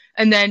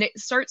 And then it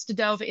starts to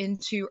delve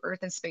into earth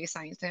and space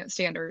science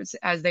standards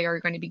as they are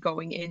going to be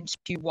going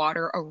into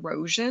water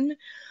erosion.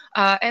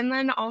 And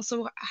then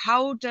also,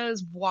 how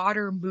does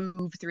water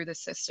move through the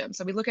system?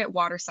 So we look at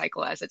water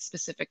cycle as it's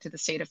specific to the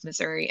state of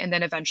Missouri, and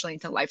then eventually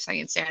into life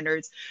science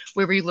standards,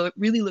 where we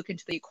really look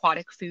into the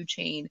aquatic food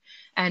chain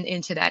and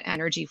into that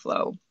energy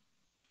flow.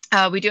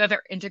 We do have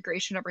our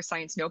integration of our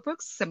science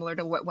notebooks, similar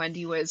to what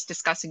Wendy was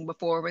discussing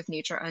before with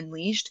Nature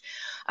Unleashed.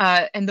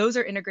 And those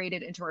are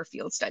integrated into our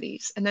field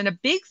studies. And then a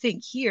big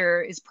thing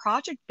here is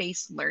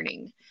project-based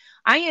learning.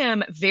 I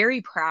am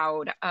very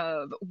proud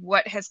of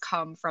what has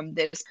come from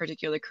this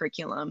particular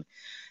curriculum,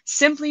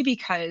 simply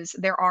because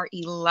there are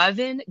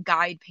 11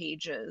 guide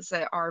pages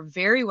that are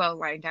very well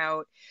lined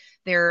out.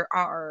 There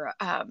are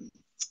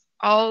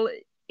all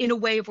in a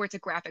way of where it's a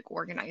graphic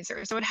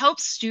organizer. So it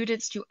helps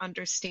students to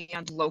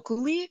understand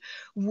locally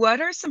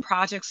what are some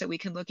projects that we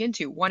can look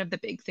into. One of the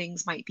big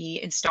things might be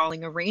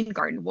installing a rain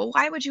garden. Well,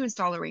 why would you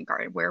install a rain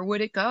garden? Where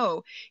would it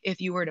go if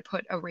you were to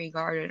put a rain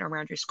garden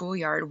around your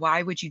schoolyard?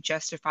 Why would you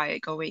justify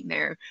it going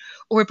there?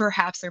 Or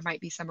perhaps there might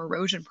be some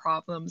erosion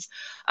problems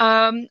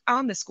on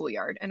the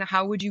schoolyard, and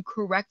how would you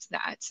correct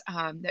that?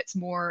 That's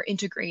more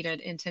integrated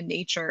into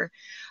nature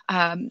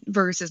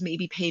versus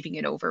maybe paving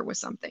it over with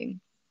something.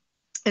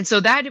 And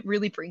so that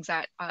really brings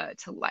that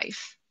to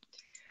life.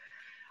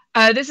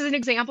 This is an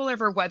example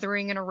of our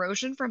weathering and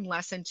erosion from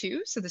lesson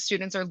 2. So the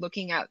students are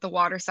looking at the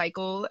water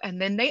cycle,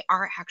 and then they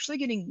are actually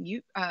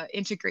getting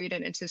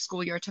integrated into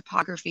schoolyard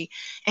topography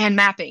and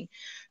mapping.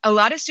 A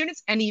lot of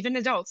students and even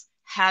adults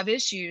have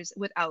issues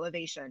with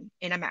elevation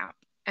in a map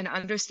and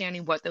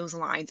understanding what those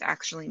lines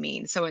actually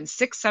mean. So in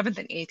 6th, 7th,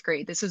 and 8th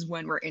grade, this is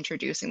when we're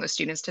introducing the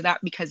students to that,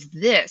 because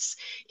this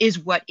is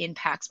what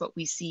impacts what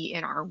we see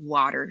in our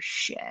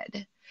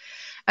watershed.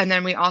 And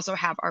then we also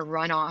have our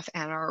runoff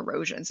and our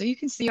erosion. So you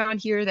can see on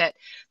here that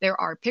there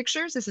are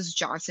pictures. This is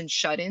Johnson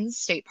Shut-ins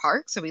State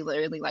Park. So we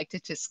literally like to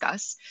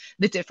discuss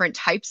the different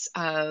types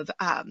of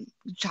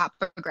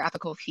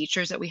topographical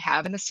features that we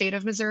have in the state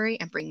of Missouri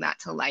and bring that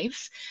to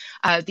life.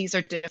 These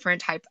are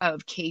different type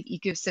of cave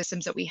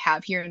ecosystems that we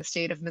have here in the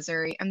state of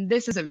Missouri. And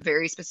this is a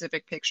very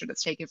specific picture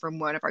that's taken from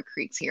one of our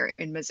creeks here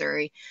in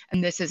Missouri.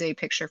 And this is a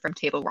picture from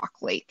Table Rock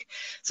Lake.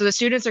 So the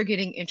students are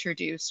getting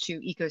introduced to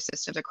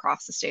ecosystems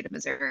across the state of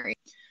Missouri.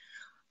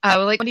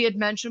 Like Wendy had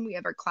mentioned, we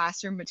have our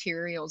classroom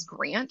materials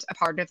grant. A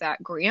part of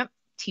that grant,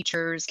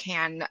 teachers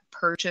can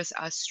purchase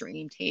a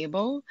stream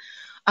table.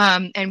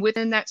 And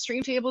within that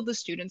stream table, the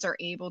students are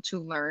able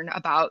to learn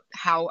about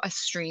how a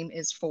stream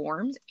is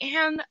formed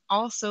and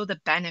also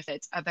the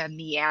benefits of a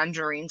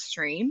meandering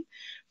stream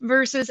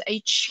versus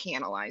a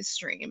channelized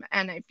stream.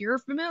 And if you're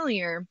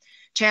familiar,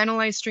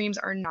 channelized streams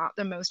are not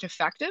the most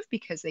effective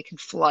because they can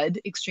flood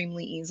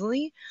extremely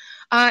easily.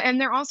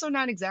 And they're also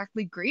not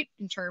exactly great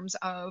in terms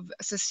of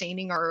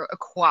sustaining our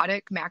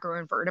aquatic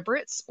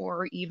macroinvertebrates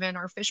or even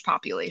our fish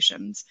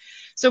populations.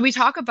 So we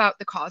talk about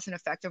the cause and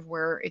effect of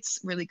where it's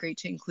really great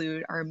to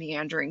include our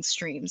meandering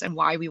streams and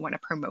why we want to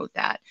promote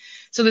that.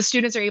 So the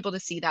students are able to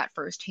see that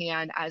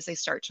firsthand as they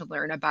start to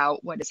learn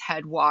about what is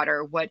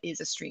headwater, what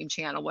is a stream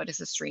channel, what is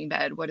a stream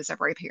bed, what is a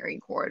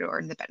riparian corridor,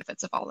 and the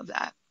benefits of all of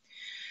that.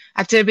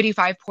 Activity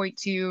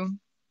 5.2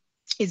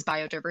 is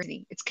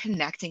biodiversity. It's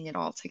connecting it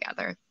all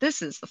together.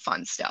 This is the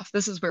fun stuff.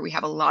 This is where we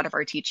have a lot of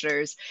our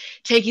teachers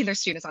taking their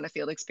students on a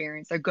field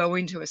experience. They're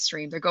going to a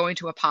stream, they're going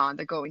to a pond,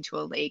 they're going to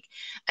a lake,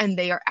 and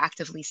they are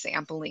actively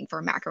sampling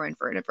for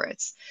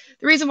macroinvertebrates.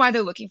 The reason why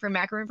they're looking for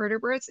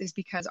macroinvertebrates is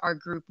because our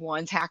group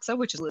 1 taxa,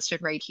 which is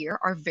listed right here,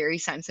 are very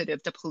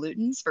sensitive to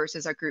pollutants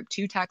versus our group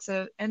 2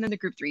 taxa and then the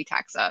group 3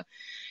 taxa.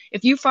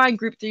 If you find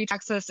group 3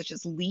 taxa, such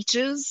as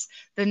leeches,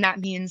 then that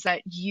means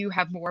that you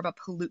have more of a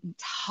pollutant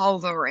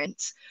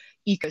tolerant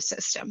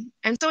ecosystem.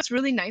 And so it's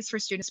really nice for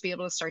students to be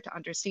able to start to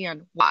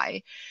understand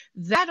why.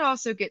 That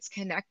also gets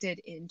connected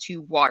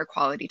into water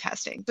quality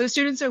testing. So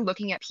students are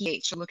looking at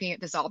pH, they're looking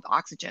at dissolved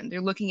oxygen, they're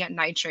looking at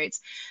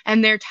nitrates,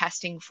 and they're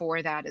testing for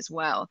that as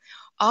well.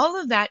 All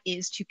of that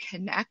is to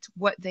connect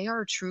what they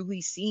are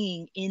truly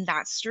seeing in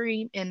that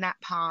stream, in that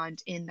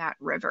pond, in that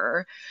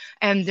river,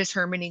 and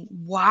determining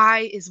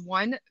why is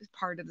one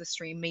part of the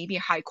stream maybe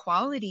high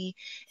quality,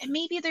 and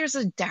maybe there's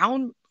a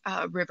down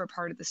river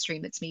part of the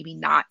stream that's maybe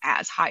not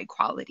as high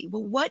quality.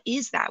 Well, what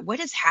is that? What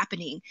is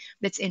happening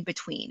that's in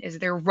between? Is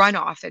there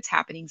runoff that's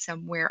happening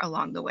somewhere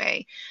along the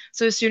way?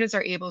 So students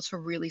are able to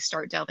really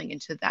start delving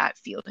into that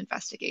field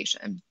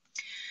investigation.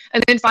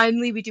 And then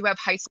finally, we do have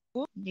high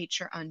school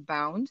Nature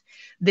Unbound.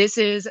 This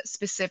is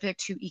specific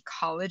to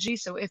ecology.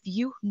 So if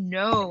you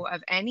know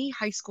of any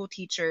high school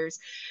teachers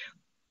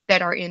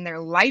that are in their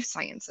life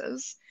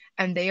sciences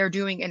and they are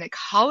doing an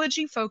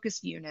ecology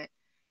focused unit,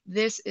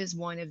 this is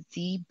one of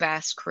the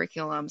best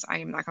curriculums, I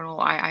am not going to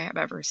lie, I have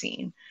ever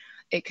seen.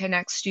 It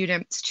connects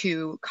students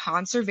to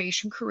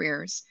conservation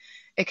careers.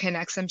 It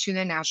connects them to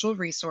the natural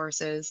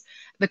resources.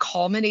 The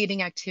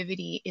culminating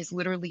activity is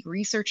literally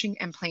researching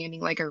and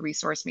planning like a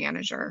resource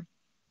manager.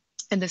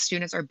 And the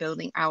students are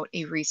building out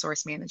a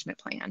resource management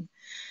plan.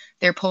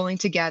 They're pulling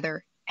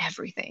together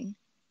everything,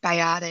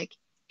 biotic,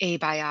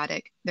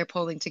 abiotic. They're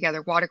pulling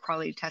together water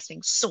quality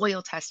testing,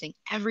 soil testing,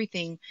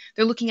 everything.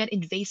 They're looking at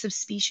invasive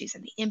species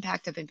and the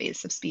impact of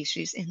invasive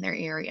species in their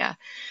area.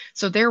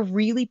 So they're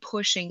really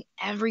pushing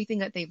everything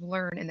that they've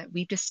learned and that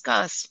we've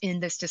discussed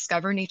in this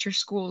Discover Nature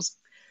Schools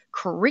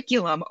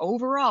curriculum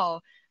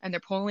overall, and they're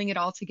pulling it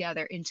all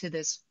together into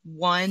this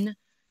one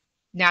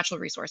natural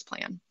resource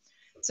plan.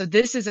 So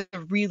this is a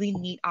really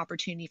neat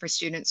opportunity for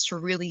students to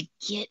really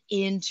get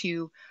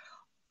into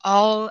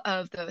all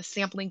of the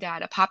sampling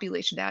data,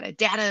 population data,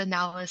 data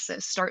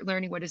analysis, start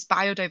learning what does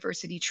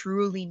biodiversity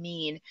truly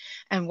mean,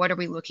 and what are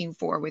we looking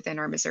for within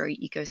our Missouri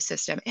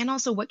ecosystem, and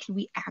also what can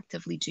we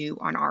actively do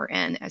on our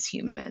end as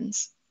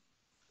humans.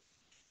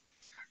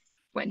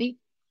 Wendy?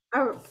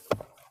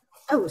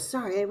 Oh,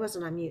 sorry, I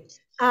wasn't on mute.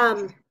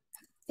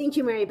 Thank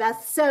you, Mary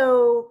Beth.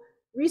 So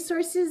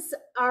resources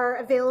are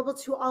available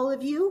to all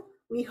of you.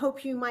 We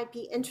hope you might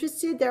be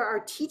interested. There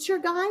are teacher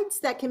guides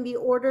that can be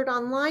ordered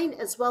online,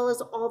 as well as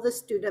all the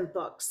student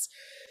books.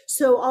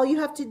 So all you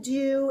have to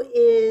do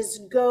is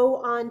go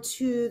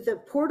onto the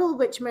portal,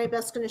 which Mary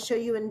Beth's going to show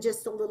you in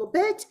just a little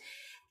bit,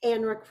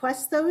 and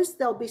request those.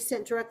 They'll be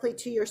sent directly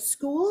to your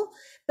school.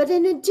 But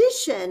in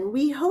addition,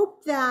 we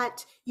hope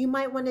that you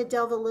might want to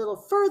delve a little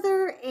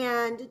further.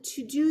 And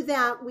to do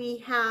that, we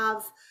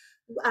have,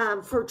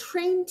 for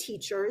trained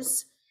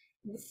teachers,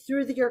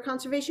 through your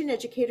conservation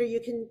educator, you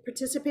can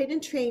participate in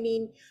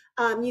training.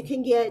 You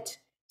can get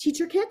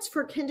teacher kits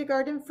for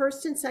kindergarten,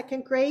 first and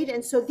second grade.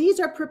 And so these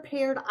are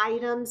prepared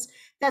items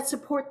that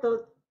support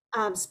the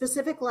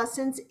specific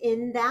lessons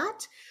in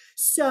that.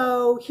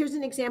 So here's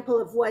an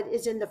example of what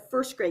is in the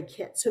first grade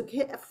kit. So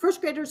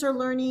first graders are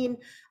learning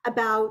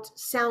about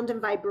sound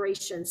and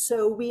vibration.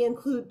 So we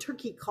include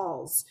turkey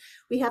calls.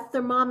 We have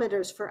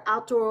thermometers for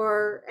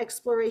outdoor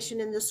exploration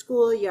in the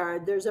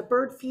schoolyard. There's a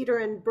bird feeder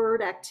and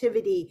bird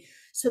activity.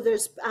 So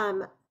there's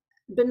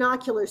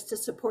binoculars to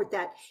support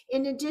that.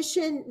 In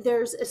addition,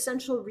 there's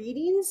essential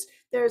readings.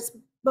 There's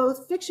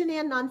both fiction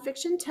and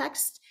nonfiction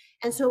text.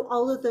 And so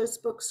all of those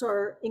books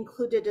are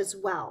included as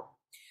well.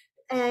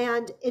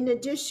 And in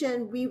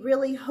addition, we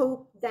really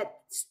hope that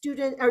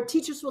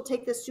teachers will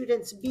take the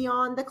students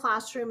beyond the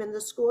classroom and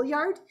the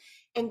schoolyard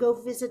and go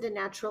visit a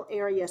natural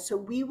area. So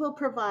we will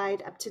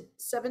provide up to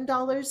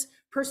 $7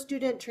 per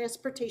student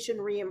transportation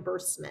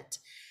reimbursement.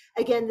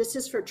 Again, this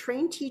is for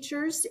trained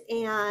teachers.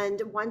 And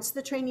once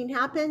the training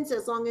happens,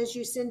 as long as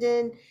you send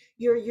in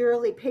your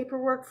yearly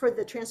paperwork for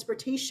the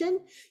transportation,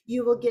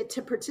 you will get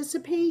to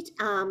participate.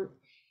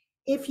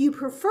 If you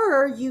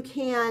prefer, you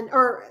can,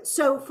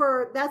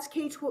 that's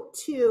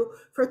K-2.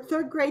 For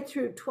third grade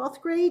through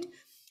 12th grade,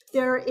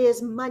 there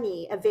is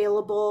money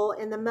available,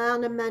 and the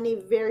amount of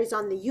money varies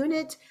on the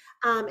unit,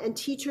 and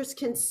teachers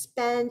can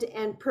spend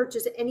and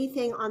purchase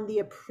anything on the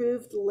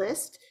approved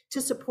list to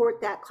support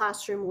that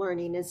classroom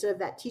learning instead of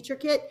that teacher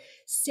kit.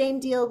 Same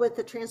deal with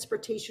the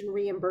transportation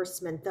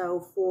reimbursement, though,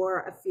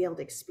 for a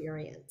field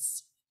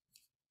experience.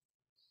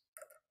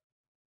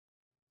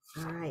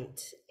 All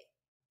right.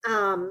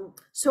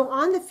 So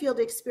on the field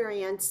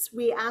experience,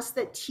 we ask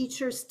that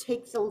teachers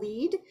take the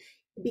lead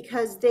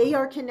because they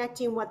are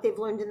connecting what they've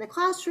learned in the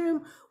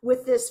classroom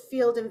with this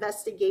field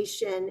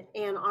investigation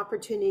and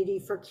opportunity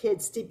for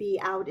kids to be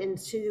out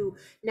into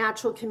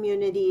natural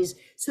communities.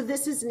 So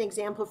this is an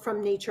example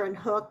from Nature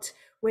Unhooked,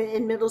 when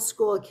in middle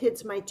school,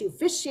 kids might do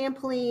fish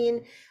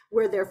sampling,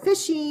 where they're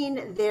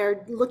fishing,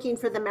 they're looking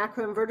for the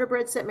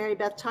macroinvertebrates that Mary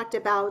Beth talked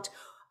about,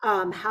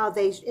 how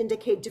they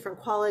indicate different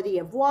quality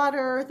of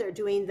water. They're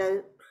doing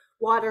the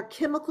water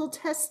chemical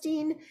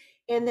testing,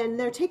 and then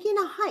they're taking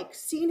a hike,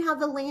 seeing how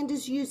the land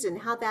is used and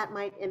how that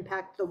might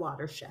impact the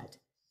watershed.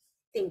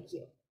 Thank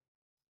you.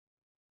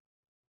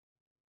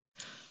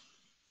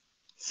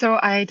 So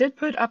I did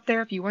put up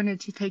there if you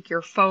wanted to take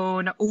your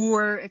phone,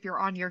 or if you're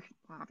on your,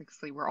 well,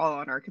 obviously we're all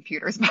on our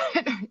computers,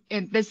 but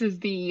and this is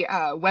the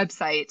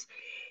website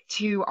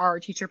to our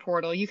teacher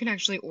portal. You can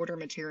actually order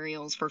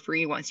materials for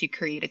free once you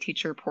create a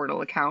teacher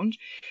portal account.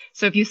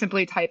 So if you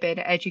simply type in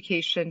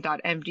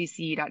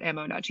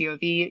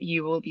education.mdc.mo.gov,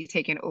 you will be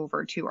taken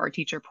over to our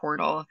teacher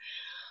portal.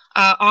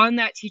 On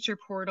that teacher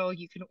portal,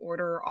 you can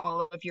order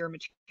all of your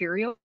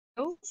materials.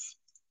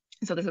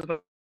 So this is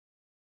what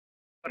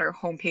our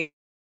homepage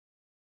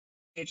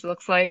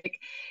looks like.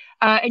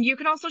 And you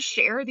can also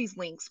share these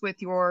links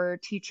with your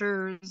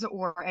teachers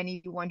or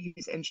anyone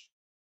who's interested.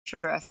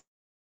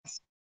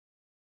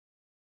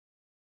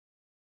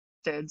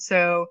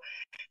 So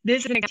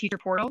this is a teacher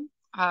portal.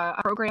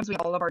 Programs we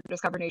all of our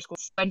Discover Nature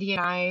schools. Wendy and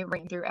I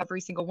ran through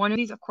every single one of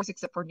these, of course,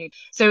 except for nature.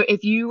 So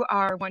if you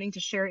are wanting to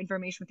share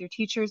information with your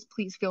teachers,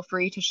 please feel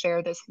free to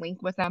share this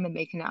link with them and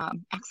they can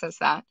access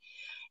that.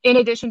 In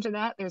addition to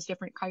that, there's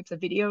different types of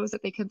videos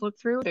that they can look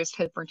through. There's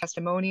different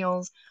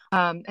testimonials,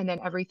 and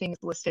then everything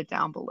is listed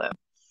down below.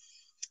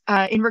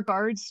 In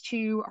regards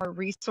to our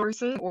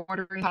resources,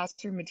 ordering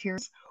classroom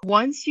materials,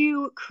 once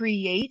you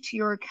create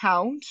your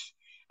account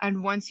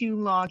and once you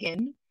log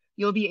in,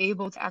 you'll be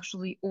able to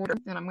actually order,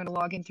 and I'm going to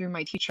log in through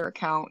my teacher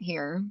account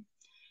here.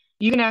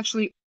 You can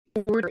actually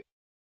order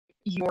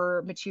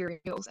your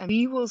materials and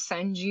we will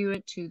send you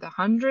it to the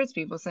hundreds.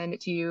 We will send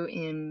it to you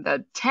in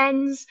the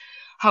tens,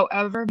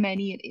 however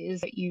many it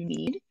is that you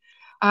need.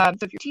 So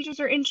if your teachers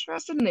are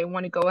interested and they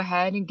want to go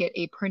ahead and get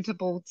a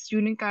printable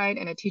student guide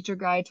and a teacher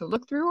guide to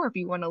look through, or if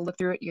you want to look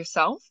through it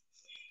yourself,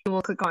 you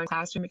will click on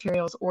classroom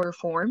materials order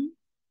form.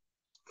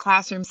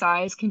 Classroom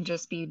size can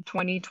just be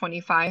 20,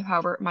 25,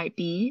 however it might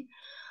be.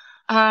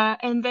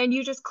 And then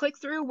you just click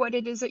through what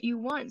it is that you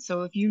want.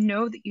 So if you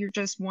know that you're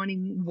just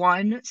wanting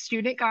one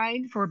student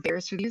guide for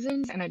Bears for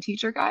Seasons and a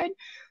teacher guide,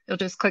 you'll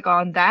just click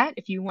on that.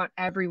 If you want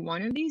every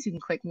one of these, you can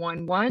click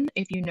 1-1.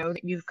 If you know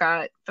that you've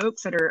got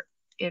folks that are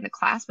in a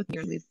class with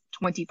nearly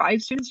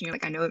 25 students, and you're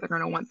like, I know that they're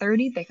going to want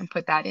 30, they can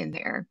put that in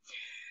there.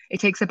 It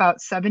takes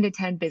about 7 to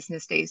 10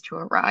 business days to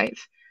arrive.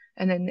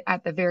 And then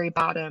at the very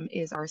bottom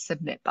is our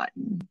submit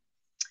button.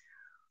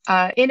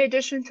 In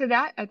addition to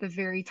that, at the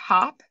very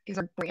top is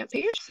our grant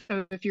page.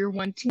 So if you're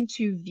wanting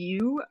to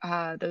view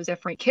those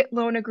different KIT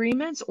loan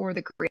agreements or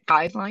the grant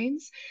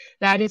guidelines,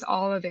 that is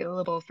all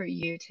available for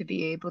you to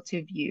be able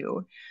to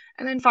view.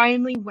 And then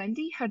finally,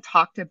 Wendy had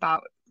talked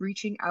about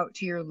reaching out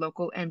to your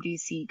local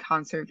MDC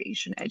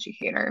conservation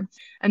educator.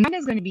 And that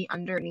is going to be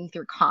underneath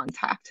your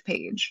contact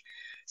page.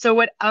 So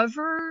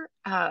whatever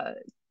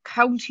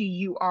county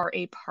you are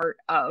a part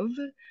of,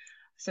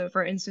 so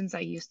for instance, I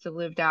used to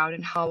live down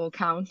in Howell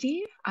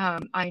County.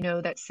 I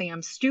know that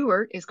Sam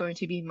Stewart is going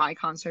to be my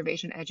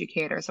conservation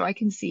educator. So I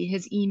can see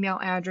his email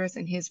address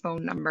and his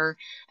phone number,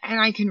 and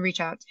I can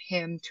reach out to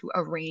him to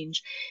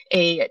arrange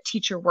a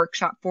teacher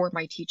workshop for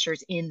my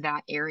teachers in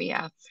that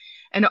area.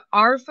 And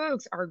our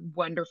folks are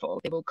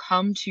wonderful. They will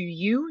come to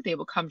you, they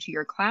will come to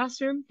your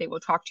classroom, they will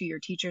talk to your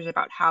teachers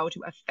about how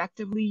to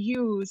effectively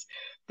use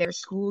their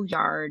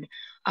schoolyard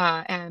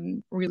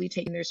and really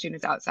taking their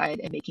students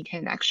outside and making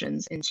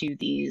connections into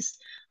these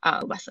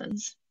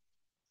lessons.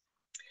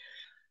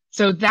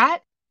 So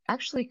that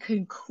actually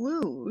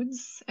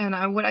concludes,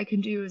 and what I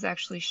can do is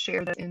actually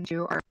share that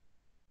into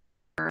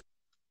our,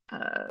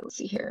 let's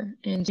see here,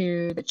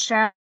 into the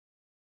chat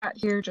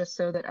here, just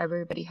so that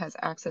everybody has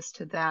access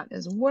to that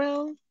as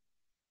well.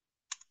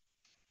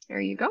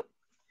 There you go.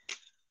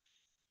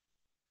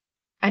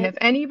 And if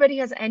anybody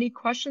has any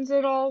questions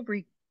at all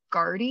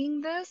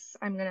regarding this,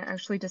 I'm going to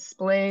actually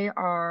display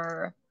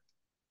our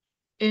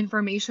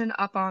information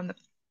up on the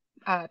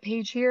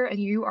page here, and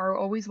you are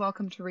always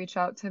welcome to reach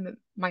out to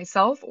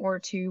myself or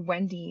to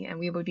Wendy, and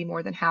we would be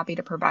more than happy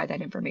to provide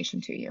that information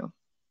to you.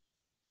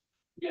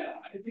 Yeah,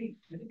 I think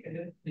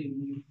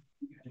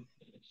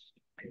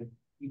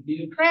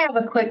I have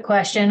a quick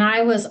question.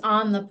 I was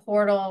on the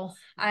portal.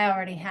 I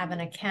already have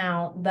an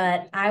account,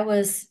 but I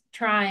was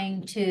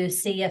trying to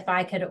see if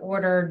I could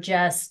order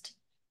just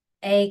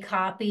a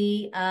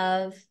copy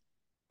of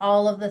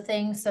all of the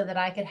things so that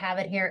I could have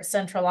it here at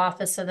central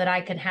office so that I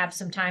could have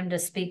some time to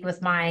speak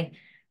with my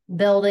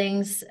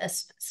buildings,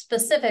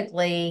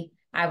 specifically,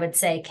 I would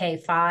say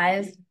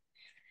K5.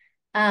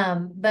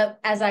 But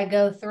as I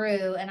go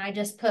through and I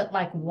just put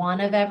like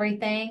one of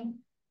everything,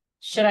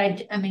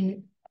 I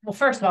mean, well,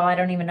 first of all, I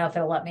don't even know if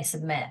it'll let me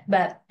submit,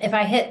 but if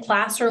I hit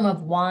classroom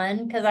of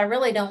one, because I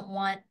really don't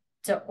want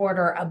to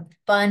order a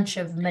bunch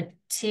of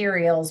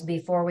materials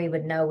before we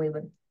would know we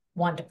would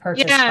want to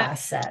purchase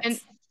class sets. And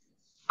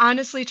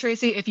honestly,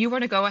 Tracy, if you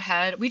want to go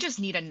ahead, we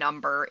just need a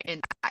number in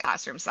that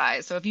classroom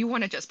size. So if you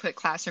want to just put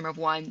classroom of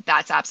one,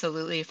 that's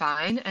absolutely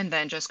fine. And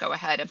then just go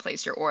ahead and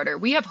place your order.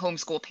 We have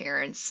homeschool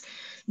parents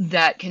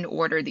that can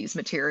order these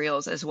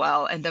materials as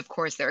well. And of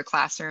course, their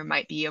classroom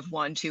might be of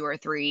 1, 2, or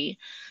 3.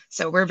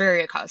 So we're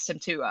very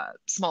accustomed to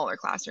smaller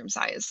classroom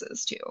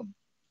sizes too.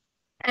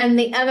 And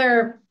the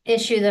other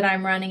issue that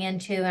I'm running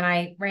into, and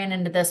I ran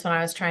into this when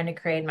I was trying to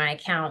create my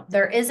account,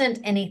 there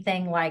isn't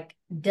anything like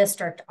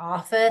district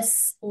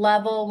office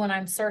level. When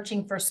I'm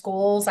searching for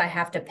schools, I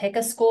have to pick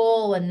a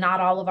school and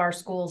not all of our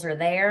schools are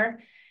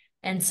there.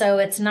 And so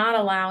it's not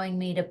allowing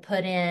me to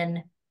put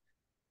in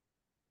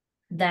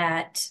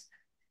that,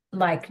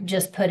 like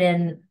just put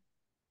in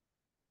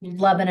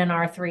Lebanon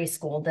R3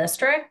 school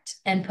district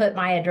and put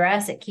my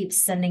address. It keeps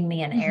sending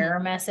me an error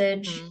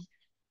message.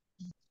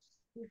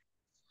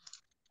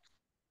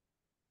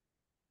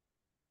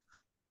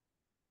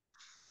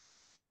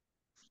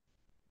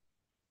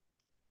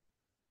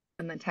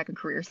 And then tech and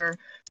careers.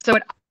 So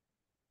what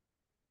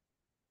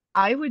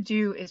I would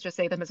do is just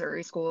say the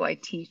Missouri school I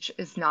teach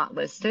is not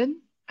listed,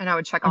 and I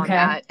would check on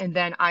that. And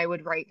then I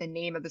would write the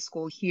name of the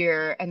school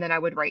here, and then I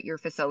would write your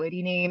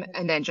facility name,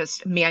 and then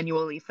just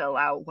manually fill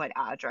out what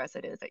address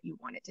it is that you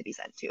want it to be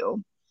sent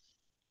to.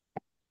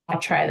 I'll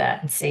try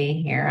that and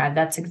see here.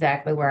 That's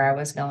exactly where I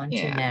was going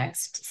to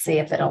next. See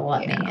if it'll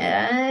let me.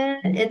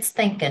 It's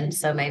thinking,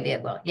 so maybe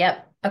it will.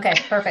 Yep. Okay,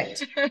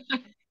 perfect.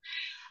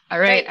 All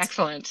right,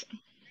 excellent.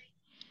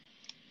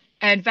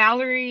 And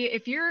Valerie,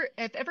 if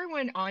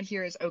everyone on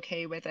here is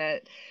okay with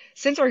it,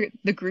 since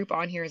the group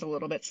on here is a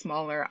little bit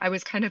smaller, I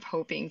was kind of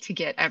hoping to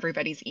get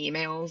everybody's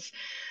emails.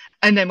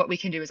 And then what we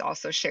can do is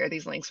also share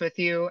these links with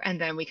you.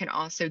 And then we can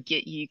also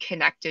get you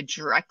connected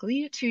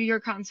directly to your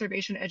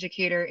conservation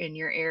educator in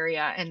your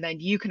area. And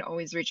then you can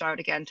always reach out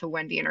again to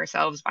Wendy and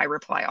ourselves by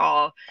reply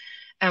all.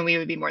 And we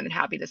would be more than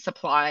happy to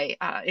supply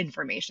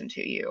information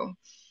to you.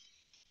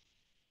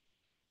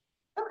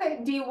 Okay,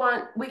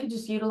 we could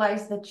just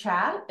utilize the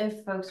chat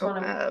if folks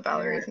want to.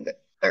 Valerie isn't good.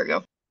 There we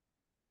go.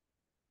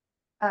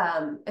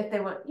 If they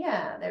want,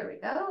 yeah, there we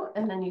go.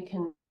 And then you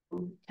can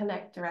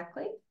connect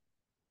directly.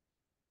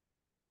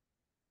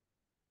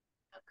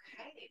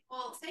 Okay,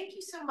 well, thank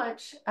you so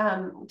much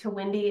to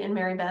Wendy and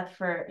Mary Beth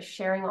for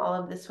sharing all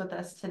of this with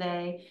us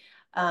today.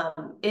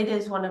 It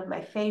is one of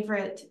my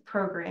favorite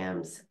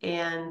programs.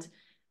 And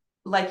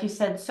like you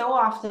said, so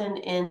often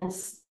in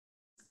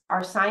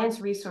our science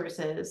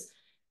resources,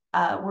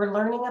 we're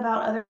learning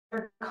about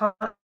other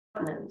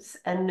continents.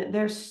 And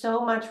there's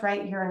so much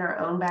right here in our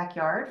own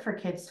backyard for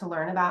kids to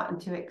learn about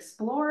and to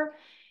explore.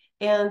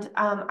 And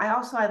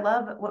I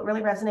love what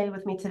really resonated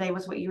with me today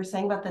was what you were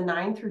saying about the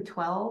 9 through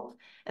 12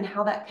 and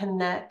how that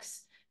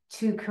connects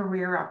to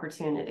career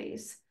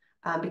opportunities,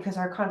 because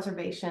our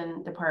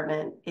conservation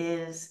department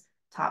is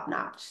top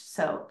notch.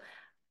 So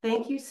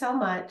thank you so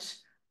much.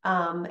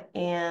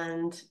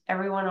 And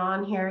everyone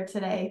on here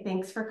today,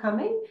 thanks for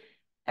coming.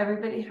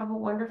 Everybody have a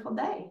wonderful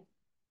day.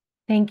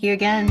 Thank you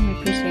again. We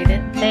appreciate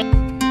it.